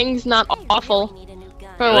gosh, my ping's not awful.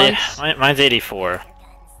 For really? once. Mine's 84.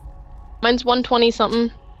 Mine's 120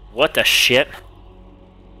 something. What the shit?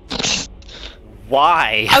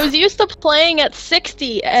 Why? I was used to playing at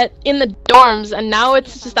 60 in the dorms, and now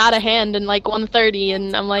it's just out of hand and like 130,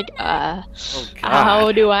 and I'm like,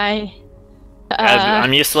 how do I?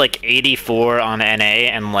 I'm used to like 84 on NA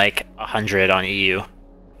and like 100 on EU.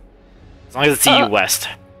 As long as it's EU West.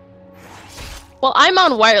 Well, I'm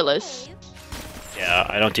on wireless. Yeah,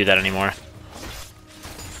 I don't do that anymore.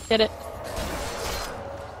 Get it?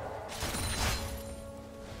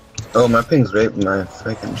 Oh, my ping's great, but my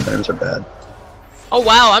freaking frames are bad. Oh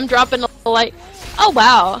wow, I'm dropping a light. Oh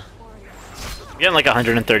wow. I'm getting like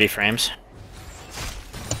 130 frames.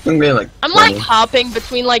 I'm getting like 20. I'm like hopping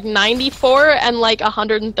between like 94 and like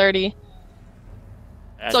 130.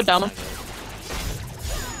 So dumb.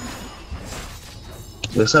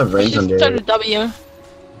 Let's have range on Start a W.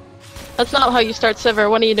 That's not how you start Sivir.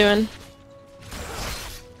 What are you doing?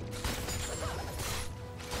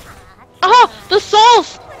 Oh, the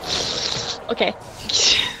souls! Okay.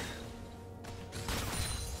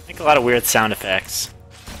 Make a lot of weird sound effects.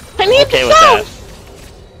 I need Okay the with that.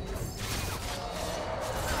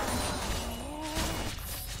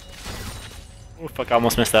 Oh fuck, I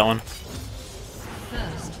almost missed that one.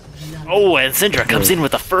 Oh, and Syndra comes in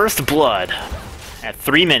with the first blood at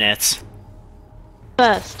 3 minutes.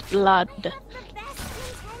 First blood.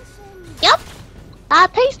 Yep. I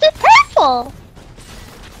tasted purple.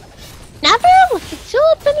 Never with a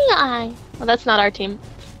tulip in the eye. Well, that's not our team.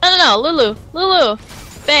 No, Lulu. Lulu.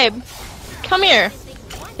 Babe. Come here.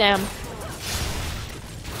 Damn.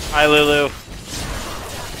 Hi, Lulu.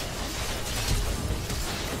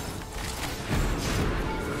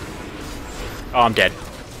 Oh, I'm dead.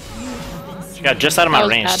 She got just out of my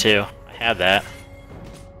range, bad. too. I had that.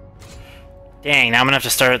 Dang, now I'm gonna have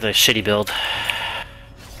to start the shitty build.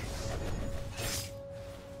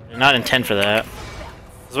 Did not intend for that.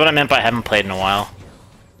 This is what I meant by I haven't played in a while.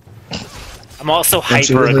 I'm also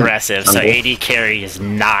hyper-aggressive, so AD carry is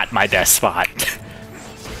not my best spot.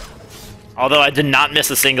 Although I did not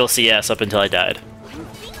miss a single CS up until I died.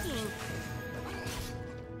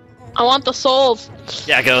 I want the souls.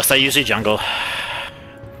 Yeah, Ghost, I usually jungle.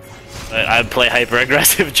 But I'd play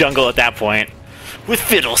hyper-aggressive jungle at that point. With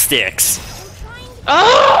fiddlesticks!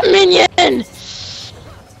 Oh, minion!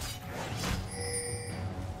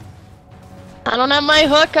 I don't have my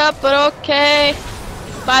hook up, but okay.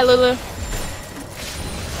 Bye, Lulu.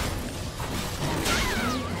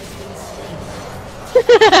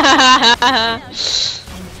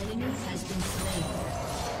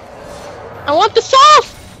 I want the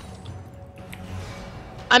sauce!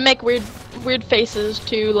 I make weird faces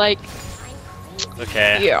to like.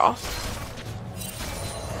 Okay. Yeah.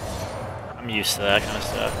 I'm used to that kind of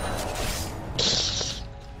stuff.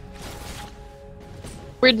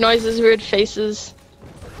 Weird noises, weird faces.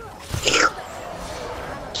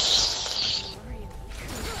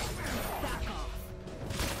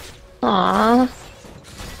 Aww.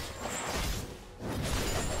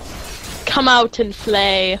 Come out and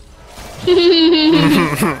flay.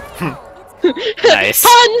 Nice.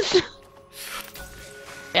 Puns!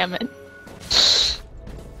 Damn it.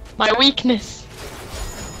 My weakness.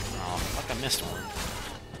 Oh, fuck, I missed one.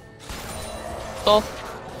 Both.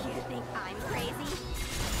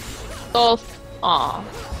 Both. Aww.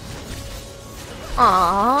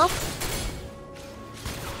 Aww.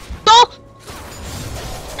 Both!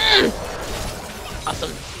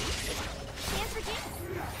 Awesome.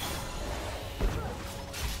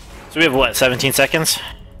 So we have what, 17 seconds?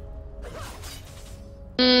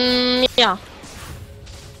 Yeah.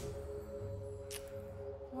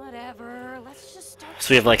 Whatever, let's just start.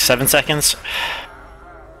 So we have like 7 seconds?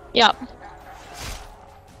 Yep.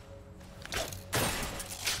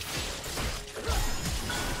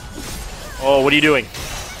 Oh, what are you doing?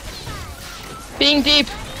 Being deep.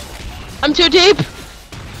 I'm too deep.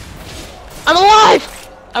 I'm alive!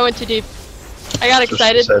 I went too deep. I got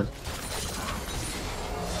excited.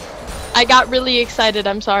 I got really excited,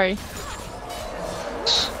 I'm sorry.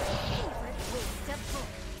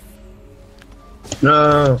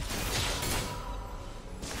 No.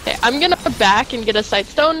 Okay, I'm gonna back and get a sight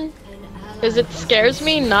stone, because it scares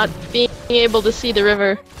me not being able to see the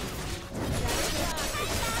river.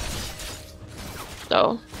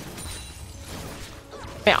 So.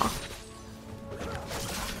 Yeah.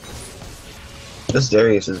 This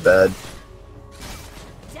Darius is bad.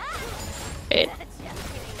 Wait.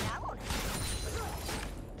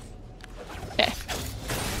 Okay.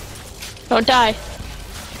 Don't die.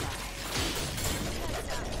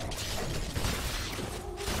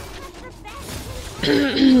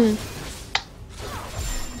 See,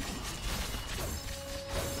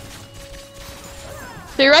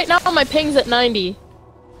 right now my ping's at 90.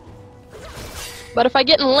 But if I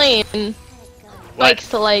get in lane, it spikes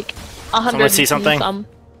to like 100. Someone see something? Some.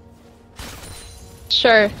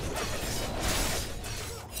 Sure.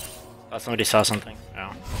 Thought somebody saw something.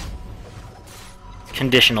 Oh.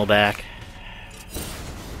 Conditional back.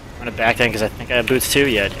 I'm gonna back then because I think I have boots too.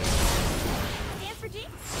 Yeah, I do.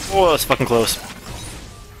 Oh, that was fucking close.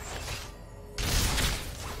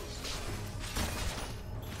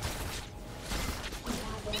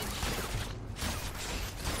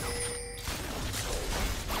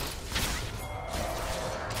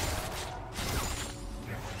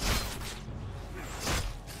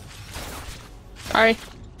 Sorry.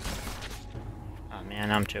 Oh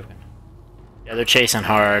man, I'm choking. Yeah, they're chasing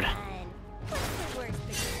hard.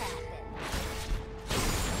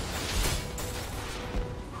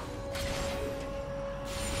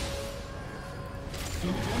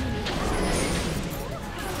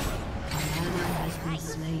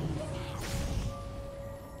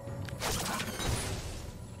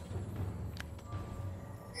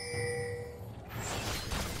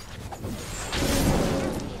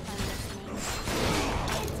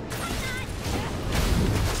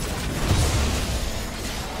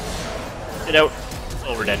 Get out.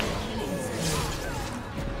 Oh, we're dead.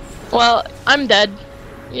 Well, I'm dead.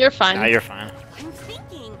 You're fine. Nah, you're fine. I'm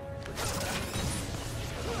thinking.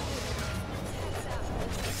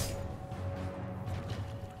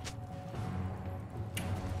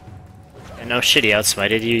 And no shitty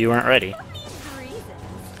outsmited you. You weren't ready.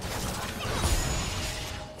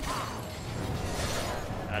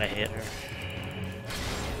 Gotta hit her.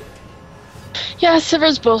 Yeah,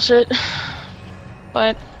 Sivir's bullshit.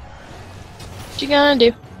 But what you gonna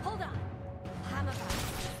do?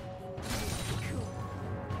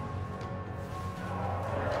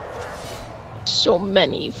 So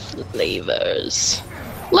many flavors.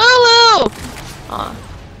 Lulu! Aw.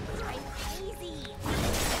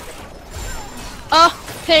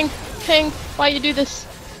 Ping! Ping! Why you do this?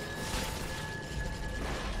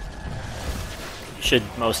 You should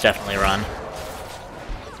most definitely run.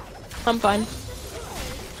 I'm fine.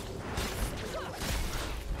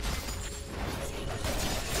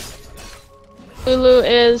 Lulu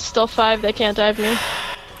is still 5, they can't dive me.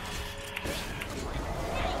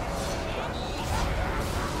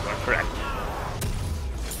 Correct.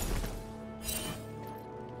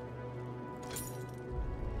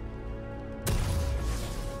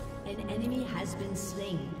 An enemy has been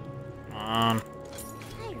slain. I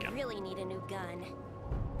really need a new gun.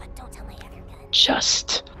 But don't tell my other gun.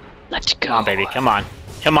 Just let go. Come on, baby. Come on.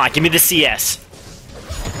 Come on. Give me the CS.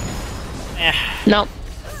 Nope.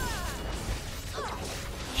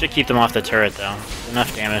 Should keep them off the turret, though.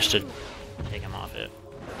 Enough damage to take them off it.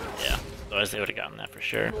 Yeah. Otherwise, they would have gotten that for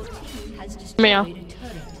sure. Meow.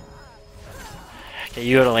 Okay,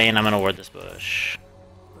 you go to lane. I'm gonna ward this bush.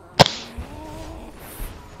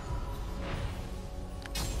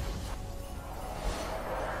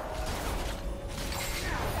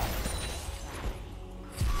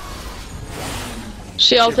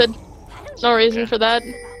 She ulted. No reason for that,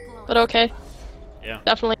 but okay. Yeah.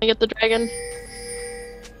 Definitely get the dragon.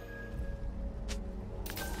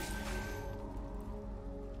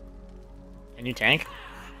 Can you tank?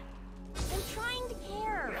 I'm trying to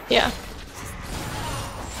care. Yeah.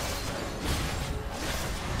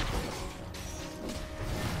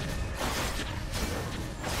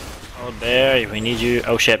 Oh, Bear, we need you.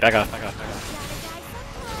 Oh shit, back off, back off, back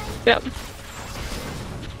off. Yep.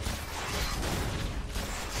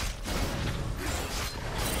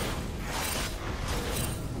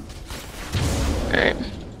 Alright.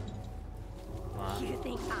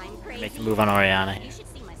 Make the move on Oriana here.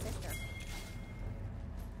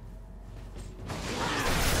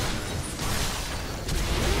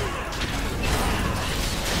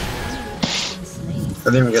 I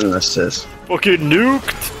didn't even get an assist. Fucking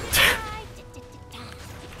nuked!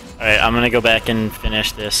 Alright, I'm gonna go back and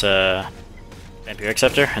finish this Vampiric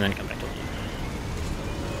Scepter and then come back to you.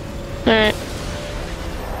 Alright.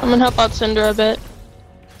 I'm gonna help out Syndra a bit.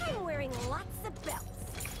 I'm wearing lots of belts.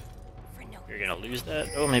 You're gonna lose that?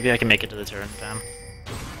 Oh, maybe I can make it to the turn in time.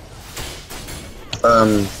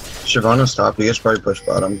 Shyvana's top. You guys probably push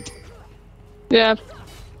bottom. Yeah.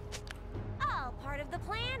 All part of the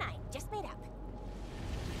plan I just made up.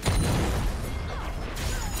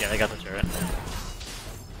 Yeah, they got the turret.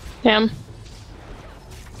 Damn.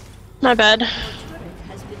 My bad.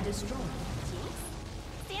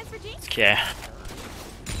 Okay.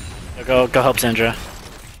 Go help Syndra.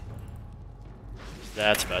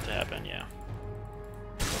 That's about to happen, yeah.